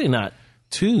 Cool. It's actually not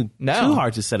too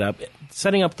hard to set up.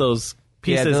 Setting up those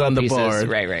pieces little on the pieces. board,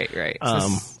 right.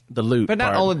 the loot, But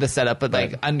not part. only the setup, but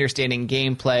like understanding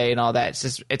gameplay and all that.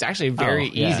 It's actually very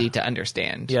yeah. easy to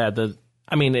understand. Yeah,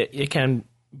 it can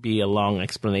be a long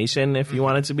explanation if you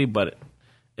want it to be, but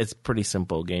it's pretty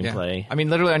simple gameplay. I mean,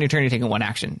 literally on your turn, you're taking one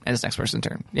action, and it's next person's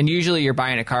turn. And usually you're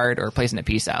buying a card or placing a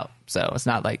piece out. So it's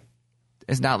not like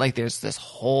there's this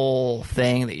whole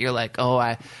thing that you're like,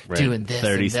 I'm doing this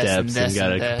 30 and this steps and this got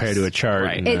to and this. compare to a chart.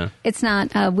 Right. And, It's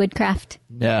not Woodcraft.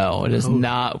 No, it is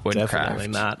not Woodcraft. Definitely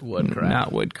not Woodcraft.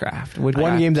 Not Woodcraft.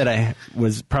 one game that I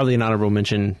was probably an honorable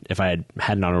mention, if I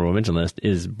had an honorable mention list,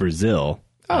 is Brazil.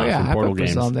 Oh, yeah, from I Portal put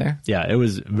Brazil Games. there. Yeah, it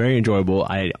was very enjoyable.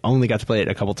 I only got to play it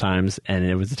a couple times, and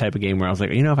it was the type of game where I was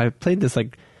like, if I played this,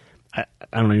 like, I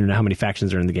don't even know how many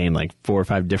factions are in the game, like 4 or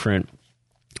 5 different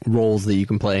roles that you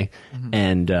can play,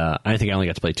 and I think I only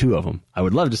got to play 2 of them. I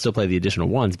would love to still play the additional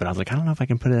ones, but I was like, I don't know if I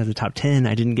can put it as a top 10.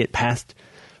 I didn't get past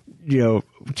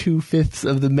 2/5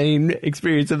 of the main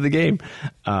experience of the game,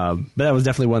 but that was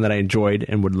definitely one that I enjoyed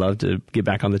and would love to get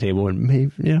back on the table and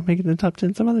maybe make it in the top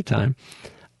 10 some other time.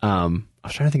 I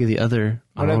was trying to think of the other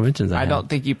honorable mentions. I don't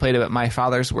think you played it, but My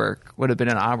Father's Work would have been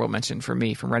an honorable mention for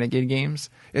me from Renegade Games.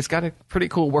 It's got a pretty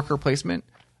cool worker placement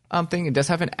thing. It does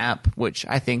have an app, which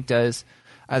I think does.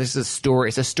 This is a story.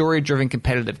 It's a story-driven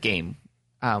competitive game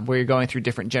where you're going through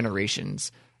different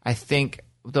generations. I think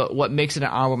what makes it an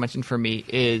honorable mention for me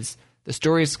is the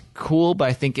story is cool, but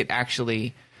I think it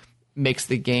actually makes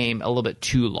the game a little bit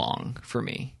too long for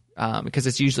me. Because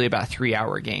it's usually about a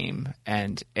 3-hour game,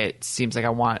 and it seems like I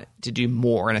want to do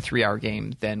more in a 3-hour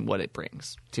game than what it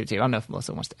brings to the table. I don't know if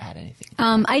Melissa wants to add anything.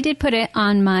 I did put it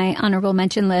on my honorable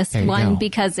mention list. There you One, go.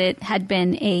 because it had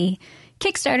been a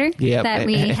Kickstarter that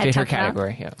we it had fit her talked about.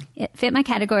 category. Yeah. It fit my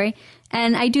category,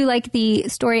 and I do like the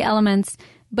story elements,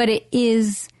 but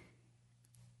it's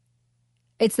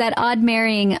that odd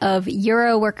marrying of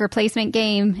Euro worker placement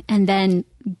game and then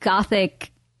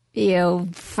Gothic,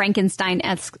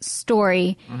 Frankenstein-esque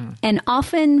story. And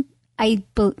often I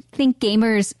think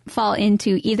gamers fall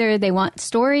into either they want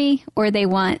story or they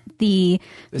want the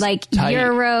tight-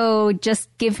 Euro, just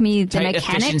give me the Tight mechanics.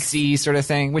 efficiency sort of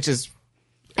thing, which is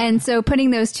And so putting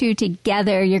those two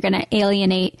together, you're going to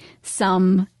alienate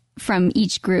some from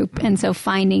each group. And so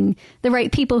finding the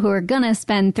right people who are going to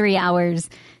spend 3 hours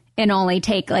and only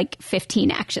take like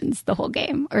 15 actions the whole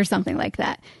game or something like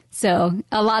that. So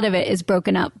a lot of it is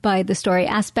broken up by the story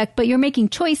aspect, but you're making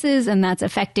choices and that's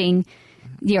affecting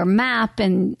your map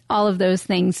and all of those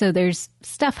things. So there's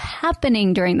stuff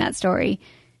happening during that story,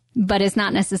 but it's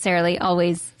not necessarily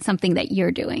always something that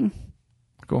you're doing.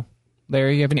 cool.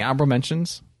 Larry, you have any honorable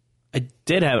mentions? I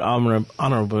did have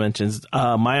honorable mentions.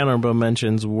 My honorable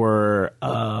mentions were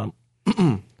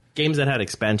games that had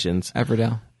expansions.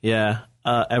 Everdell. Yeah,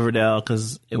 Everdell,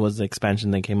 because it was the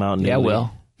expansion that came out. Yeah, newly.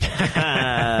 Will.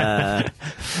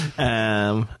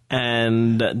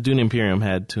 And Dune Imperium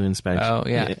had 2 expansions. Oh,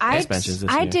 yeah. Expansions this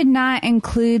I year. did not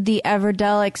include the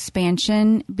Everdell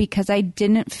expansion because I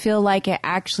didn't feel like it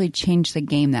actually changed the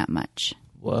game that much.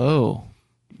 Whoa.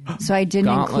 So I didn't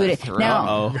Gauntlet include it. throw.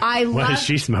 Now, I What is love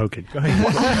she smoking? Go ahead.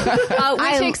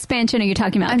 Which expansion are you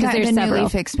talking about? I'm Because talking there's the New several.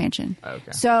 Leaf expansion.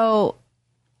 Okay. So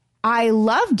I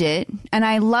loved it, and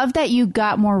I love that you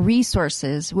got more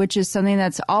resources, which is something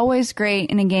that's always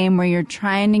great in a game where you're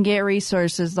trying to get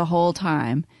resources the whole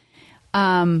time.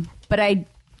 But I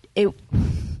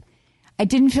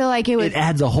didn't feel like it was. It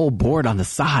adds a whole board on the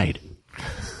side.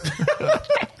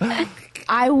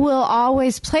 I will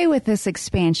always play with this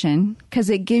expansion because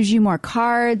it gives you more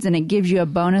cards and it gives you a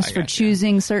bonus for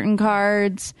choosing certain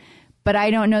cards. but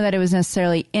I don't know that it was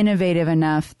necessarily innovative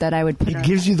enough that I would put It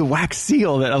gives you the wax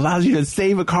seal that allows you to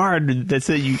save a card that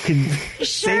so you can Sure,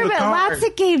 save a but card. lots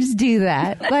of games do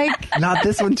that. Like, Not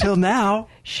this one till now.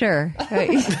 sure.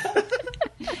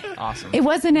 Awesome. It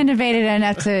wasn't innovative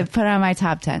enough to put on my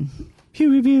top 10. Pew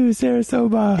pew pew,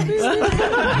 Sarasota.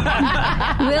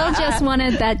 Will just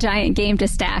wanted that giant game to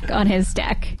stack on his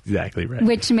stack, Exactly right.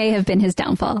 which may have been his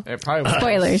downfall. It probably was.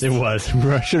 Spoilers. It was.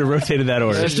 Should have rotated that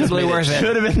order. It's totally worth it.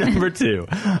 Should have been number 2.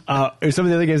 Some of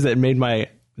the other games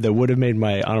that would have made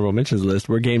my honorable mentions list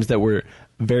were games that were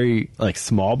very like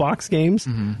small box games.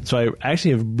 So I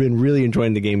actually have been really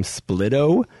enjoying the game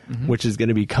Splitto, which is going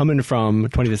to be coming from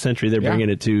 20th Century. They're bringing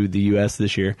it to the U.S.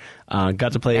 this year.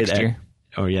 Got to play Next it year.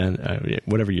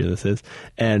 Whatever year this is.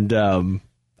 And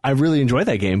I really enjoyed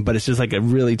that game, but it's just like a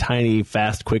really tiny,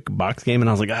 fast, quick box game. And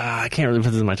I was like, I can't really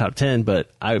put this in my top 10, but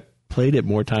I played it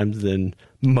more times than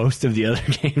most of the other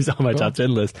games on my top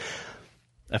 10 list.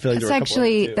 I feel like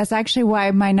That's actually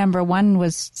why my number 1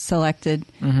 was selected,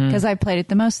 because I played it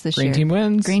the most this Green year. Team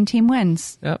wins. Green Team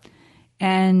wins. Yep.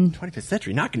 And 25th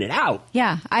Century, knocking it out.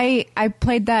 yeah, I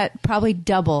played that probably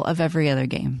double of every other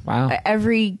game. Wow.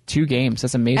 Every 2 games.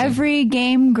 That's amazing. every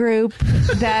game group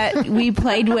that we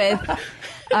played with,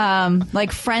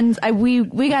 like friends, we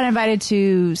got invited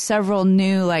to several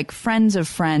new like friends of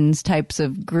friends types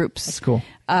of groups. That's cool.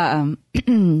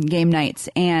 Game nights,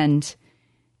 and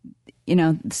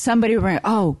somebody would bring,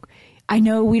 I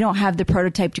know we don't have the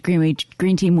prototype to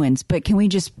Green Team wins, but can we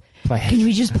just Play it. Can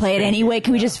we just play it anyway?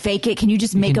 Can we just fake it? Can you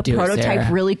just make can a do it, prototype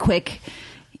Sarah. really quick?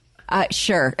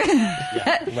 Sure.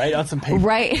 Right on some paper.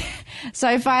 Right. So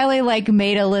I finally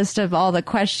made a list of all the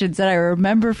questions that I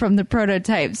remember from the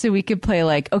prototype so we could play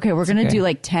okay, we're going to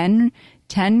do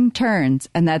 10 turns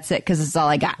and that's it because it's all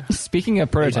I got. Speaking of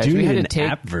prototypes, Do we need had to an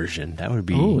take. app version. That would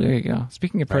be. Oh, there you go.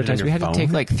 Speaking of Right on prototypes, your we had to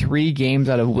take phone? 3 games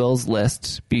out of Will's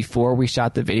list before we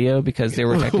shot the video because they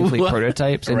were technically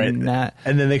prototypes and Right. that.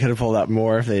 And then they could have pulled out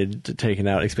more if they'd taken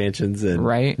out expansions and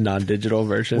Right. non-digital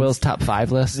versions. Will's top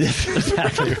 5 list.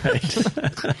 exactly right.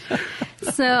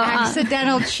 So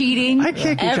Accidental cheating. I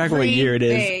can't keep track of what year it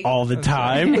is Everything. all the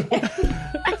time.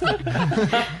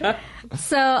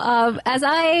 as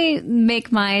I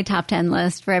make my top 10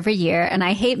 list for every year, and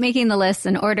I hate making the lists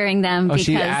and ordering them Oh, because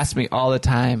she asks me all the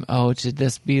time, should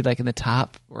this be in the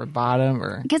top or bottom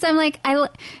or? because I'm like,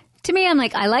 to me, I'm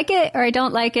like, I like it or I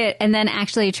don't like it, and then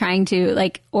actually trying to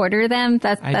order them.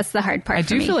 That's the hard part. I for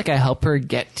do me. feel like I help her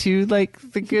get to the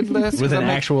good list With 'cause an I'm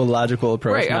like, actual logical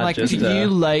approach. right. I'm not like, just, do you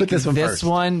like put this one first.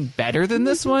 one better than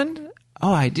this one?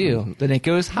 Oh, I do. Then it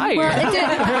goes higher. Well, it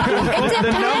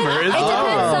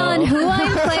depends on who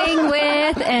I'm playing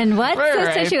with and what's the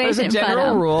Right. situation. There's a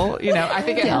general but, rule. I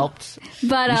think it helped.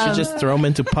 But You should just throw them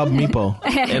into Pub Meeple.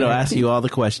 It'll ask you all the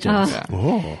questions.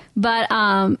 But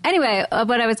anyway,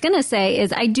 what I was going to say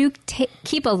is I do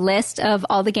keep a list of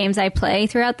all the games I play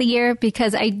throughout the year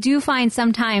because I do find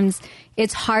sometimes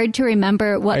it's hard to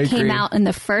remember what I came agree. out in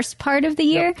the first part of the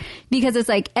year because it's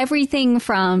everything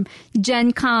from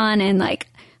Gen Con and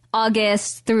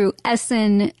August through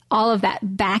Essen, all of that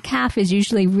back half is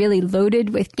usually really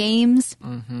loaded with games.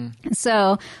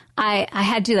 So I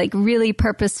had to really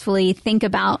purposefully think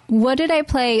about what did I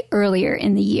play earlier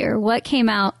in the year? What came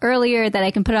out earlier that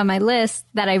I can put on my list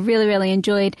that I really, really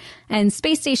enjoyed? And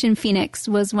Space Station Phoenix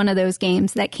was one of those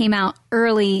games that came out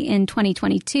early in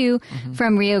 2022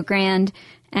 from Rio Grande,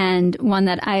 and one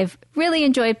that I've really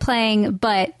enjoyed playing,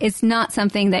 but it's not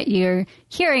something that you're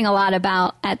hearing a lot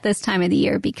about at this time of the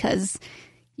year because,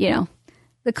 the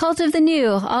cult of the new,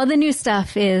 all the new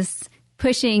stuff is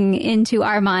pushing into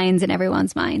our minds and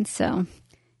everyone's minds. So,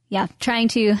 yeah, trying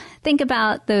to think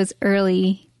about those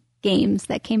early games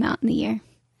that came out in the year.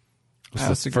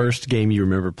 What's the first game you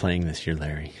remember playing this year,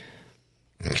 Larry?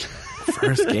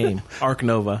 First game. Ark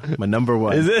Nova, my number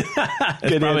 1. Is it? It's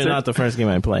Good probably answer. not the first game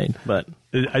I played, but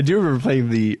I do remember playing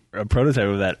the prototype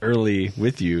of that early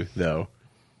with you, though.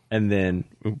 And then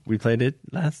we played it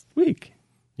last week.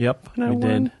 yep, And I we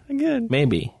won did. again.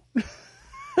 Maybe.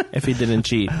 If he didn't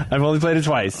cheat. I've only played it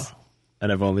twice,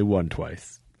 and I've only won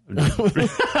twice.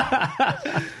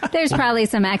 There's probably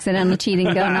some accidental cheating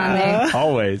going on there.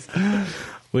 Always.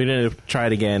 We didn't try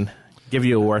it again. Give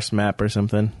you a worse map or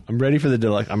something. I'm ready for the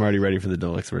deluxe. I'm already ready for the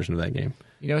deluxe version of that game.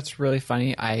 It's really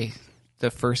funny. One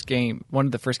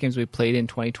of the first games we played in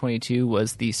 2022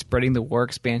 was the Spreading the War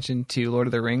expansion to Lord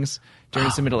of the Rings,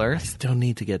 Journeys to Middle Earth. Still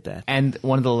need to get that. And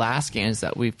one of the last games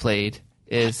that we've played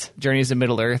is Journeys to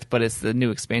Middle Earth, but it's the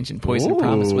new expansion, Poison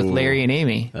Promise, with Larry and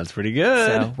Amy. That's pretty good.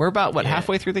 So we're about,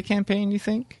 halfway through the campaign, you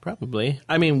think? Probably.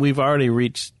 I mean, we've already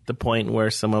reached the point where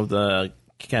some of the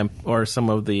camp or some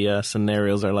of the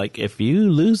scenarios are like, if you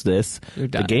lose this, You're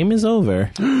the done. game is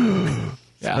over.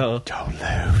 Yeah. So,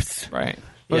 Don't lose. Right.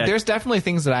 But Yeah. there's definitely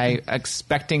things that I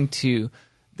expecting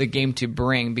the game to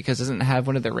bring, because it doesn't have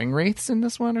one of the ring wraiths in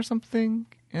this one or something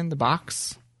in the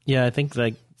box. yeah, I think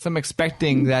like So I'm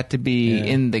expecting that to be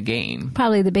in the game.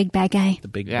 Probably the big bad guy. the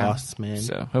big Yeah. boss, man.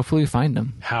 So hopefully we find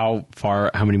them. How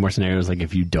many more scenarios, like,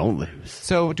 if you don't lose?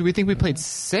 So do we think we played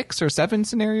 6 or 7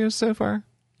 scenarios so far?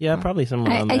 Yeah, probably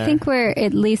somewhere around I there. think we're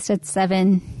at least at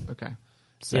 7. Okay.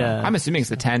 So Yeah. I'm assuming it's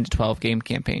the 10 to 12 game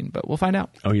campaign, but we'll find out.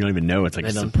 Oh, you don't even know. It's like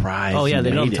a don't- surprise. Oh, yeah, you they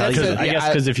don't made it. tell you 'Cause that. I Yeah, guess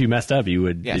because if you messed up, you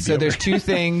would. Yeah, it'd be so there's over. 2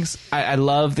 things. I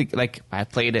love I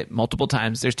played it multiple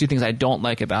times. There's 2 things I don't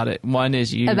like about it. One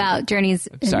is About Journeys.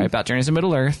 about Journeys to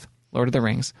Middle Earth, Lord of the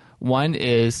Rings. One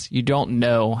is you don't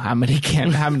know how many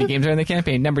games are in the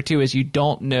campaign. Number 2 is you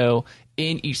don't know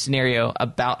in each scenario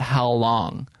about how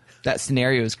long that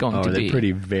scenario is going Oh, to they're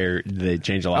be. they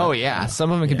change a lot. Oh yeah,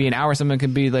 some of them can be an hour. Some of them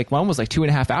can be like one was like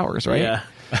 2.5 hours, right? Yeah.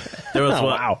 There was Oh,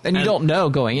 one. wow. And you don't know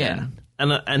going in.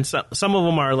 And some of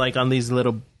them are like on these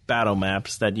little battle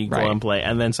maps that you go Right. and play,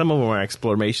 and then some of them are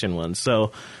exploration ones.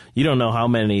 So you don't know how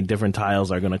many different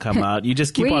tiles are going to come out. You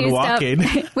just keep on walking.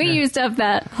 We used up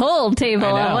that whole table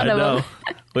I know, on one I of know. them.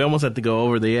 We almost had to go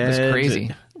over the edge. That's crazy.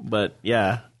 But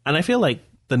yeah, and I feel like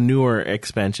the newer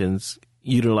expansions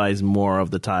utilize more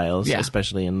of the tiles, Yeah.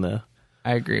 especially in the.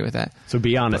 I agree with that. So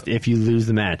be honest. If you lose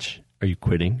the match, are you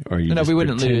quitting or are you? No, just we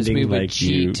wouldn't lose. We pretending would like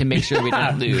cheat you- to make sure we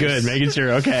didn't lose. Good, making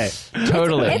sure. Okay.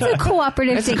 Totally. It's a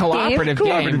cooperative It's a game. cooperative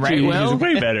game, right, cheating Will? is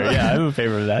way better. Yeah, I'm in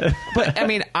favor of that. But I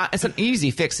mean, it's an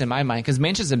easy fix in my mind because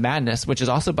Mansions of Madness, which is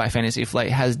also by Fantasy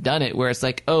Flight, has done it where it's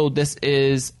like, oh, this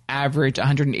is average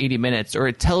 180 minutes, or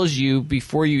it tells you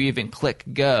before you even click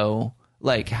go,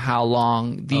 like how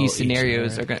long these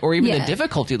scenarios are going, or even Yeah. the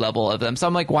difficulty level of them. So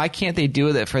I'm like, why can't they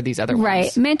do that for these other Right.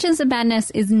 ones? Mansions of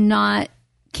Madness is not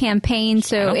campaign,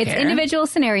 so don't it's care. individual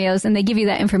scenarios and they give you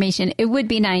that information. It would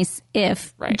be nice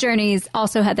if Right. Journeys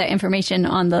also had that information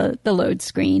on the load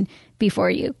screen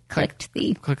before you clicked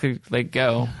the Click like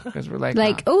go because we're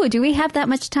like, oh, do we have that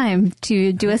much time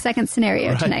to do a second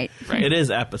scenario tonight? Right. It is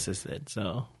app assisted,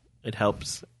 so it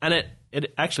helps, and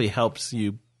it actually helps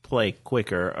you play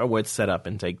quicker or with setup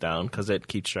and takedown because it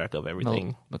keeps track of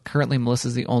everything. But currently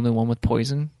Melissa's the only one with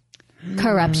poison.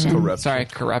 Corruption. Sorry,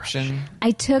 corruption.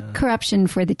 I took corruption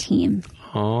for the team.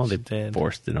 Oh, they did.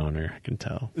 forced it on her. I can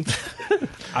tell.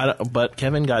 But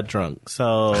Kevin got drunk,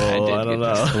 so I, did don't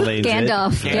get know.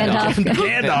 Gandalf.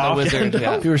 The wizard.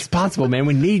 Yeah. Be responsible, man.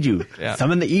 We need you. Yeah.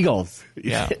 Summon the eagles.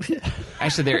 Yeah.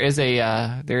 Actually,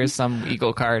 there is some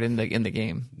eagle card in the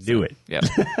game. Do it. Yeah,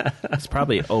 It's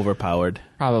probably overpowered.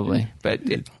 probably. But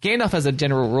Gandalf as a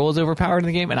general rule is overpowered in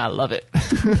the game, and I love it.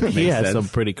 He has sense. some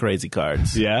pretty crazy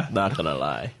cards. Yeah? Not gonna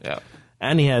lie. Yeah.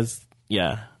 And he has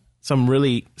some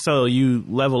really, so you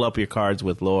level up your cards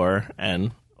with lore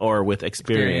or with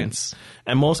experience.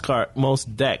 And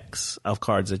most decks of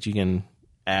cards that you can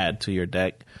add to your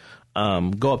deck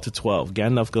go up to 12.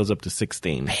 Gandalf goes up to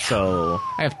 16. So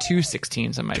I have 2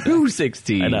 16s on my deck.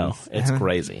 216. I know it's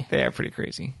crazy. They are pretty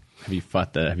crazy. Have you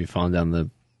fought that? Have you fallen down the?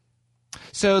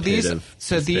 So these of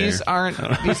these despair. aren't a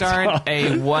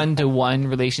 1-to-1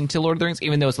 relation to Lord of the Rings,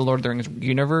 even though it's the Lord of the Rings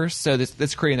universe. So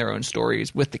that's creating their own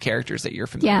stories with the characters that you're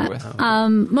familiar Yeah.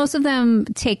 with. Most of them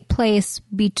take place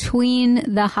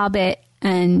between The Hobbit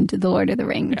and The Lord of the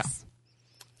Rings. Yeah.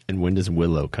 And when does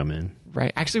Willow come in?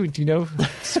 Right. Actually, do you know?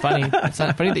 It's funny. It's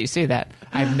not funny that you say that.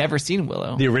 I've never seen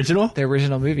Willow, The original? the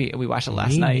original movie. We watched it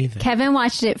last night. Kevin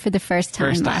watched it for the first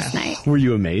time First time. last night. Were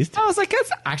you amazed? I was like, it's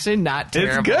actually not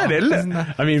terrible. It's good, isn't it?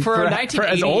 I mean, for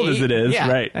as old as it is, yeah,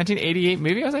 right? 1988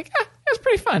 movie. I was like, it was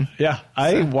pretty fun. Yeah,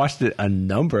 I watched it a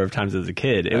number of times as a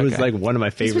kid. It was Okay. like one of my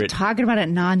We're favorite. talking about it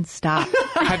nonstop.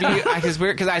 Have you? Because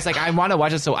weird. Because I was like, I want to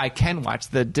watch it so I can watch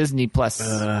the Disney Plus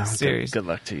series. Good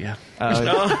luck to you.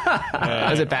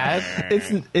 Is it bad?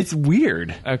 It's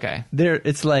weird. Okay.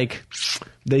 It's like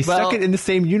they Well- stuck it in the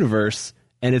same universe,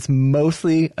 and it's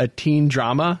mostly a teen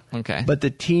drama. Okay. but the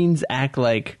teens act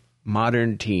like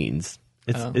modern teens.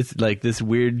 It's like this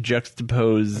weird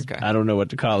juxtaposed. Okay. I don't know what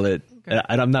to call it.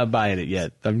 And I'm not buying it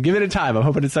yet. I'm giving it time. I'm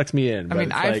hoping it sucks me in. I but mean,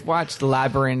 it's I've like- watched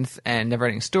Neverending Story and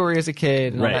Neverending Story as a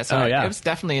kid and all Right. that. So Oh, yeah. it was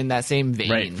definitely in that same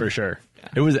vein. right for sure.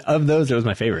 It was of those. It was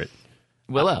my favorite.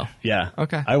 Willow. Yeah.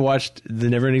 Okay. I watched The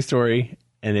Neverending Story,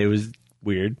 and it was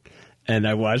weird. And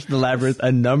I watched The Labyrinth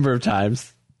a number of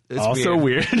times. It's also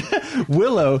weird.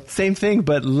 Willow, same thing,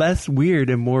 but less weird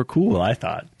and more cool, I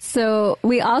thought. So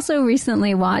we also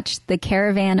recently watched The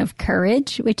Caravan of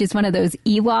Courage, which is one of those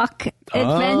Ewok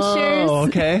adventures. Oh,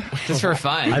 okay. Just for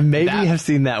fun. I maybe have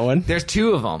seen that one. There's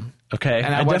 2 of them. Okay.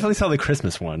 And I I watched- definitely saw the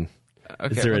Christmas one.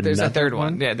 Okay, Is there there's a another third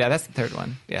one. one? Yeah, that's the third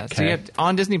one. Yeah, so Okay. you have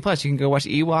on Disney Plus, you can go watch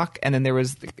Ewok, and then there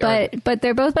was. But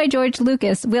they're both by George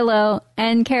Lucas, Willow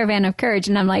and Caravan of Courage,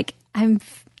 and I'm like,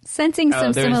 sensing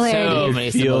some there's similarities. so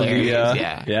many Feel the,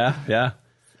 similarities. yeah.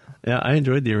 I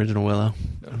enjoyed the original Willow.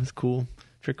 It was cool.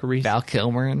 Trickery. Val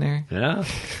Kilmer in there. Yeah.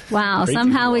 Wow, Crazy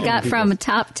somehow we people. got from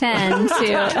top 10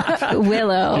 to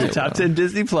Willow. Top 10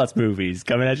 Disney Plus movies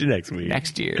coming at you next week.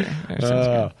 Next year. That sounds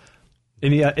good.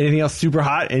 Anything else super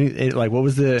hot? Like, what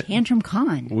was the... Tantrum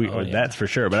Con. That's for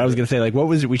sure. But I was going to say, like, what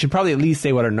was... We should probably at least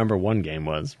say what our number one game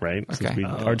was, right? Since Okay. we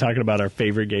are talking about our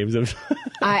favorite games of...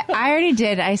 I already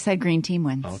did. I said Green Team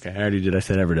wins. Okay, I already did. I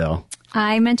said Everdell.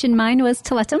 I mentioned mine was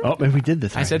Teletum. Oh, maybe we did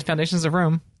this. I said Foundations of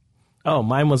Rome. Oh,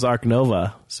 mine was Ark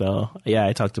Nova. So, yeah,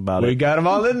 I talked about we it. got them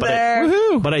all in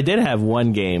there. But I did have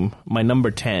one game, my number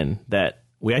 10, that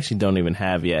we actually don't even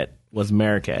have yet, was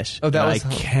Marrakesh. Oh, that And was- I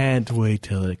can't wait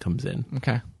till it comes in.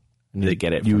 Okay. I need to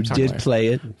get it You from did somewhere. play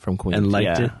it From Queens. and liked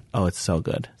Yeah. it. Oh, it's so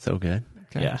good. So good.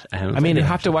 Yeah. haven't I mean, You played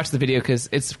have to watch the video because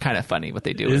it's kind of funny what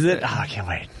they do. Is with it? Oh, I can't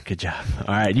wait. Good job.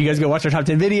 All right. You guys go watch our top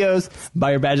 10 videos.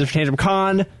 Buy your badges for Tantrum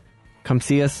Con. Come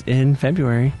see us in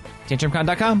February.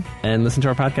 TantrumCon.com. And listen to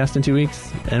our podcast in 2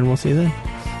 weeks. And we'll see you then.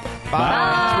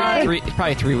 Bye.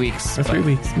 Probably 3 weeks. Or 3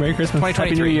 weeks. Merry Christmas.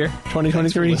 Happy New 2023. Year. Thanks for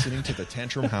 2023. listening to the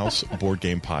Tantrum House Board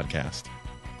Game Podcast.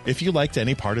 If you liked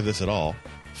any part of this at all,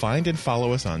 find and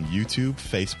follow us on YouTube,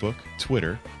 Facebook,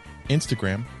 Twitter,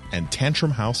 Instagram, and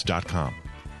tantrumhouse.com.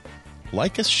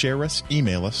 Like us, share us,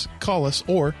 email us, call us,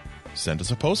 or send us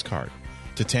a postcard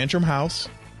to Tantrum House,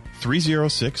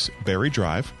 306 Berry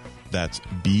Drive, that's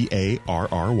Barry,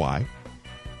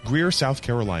 Greer, South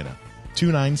Carolina,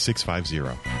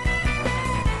 29650.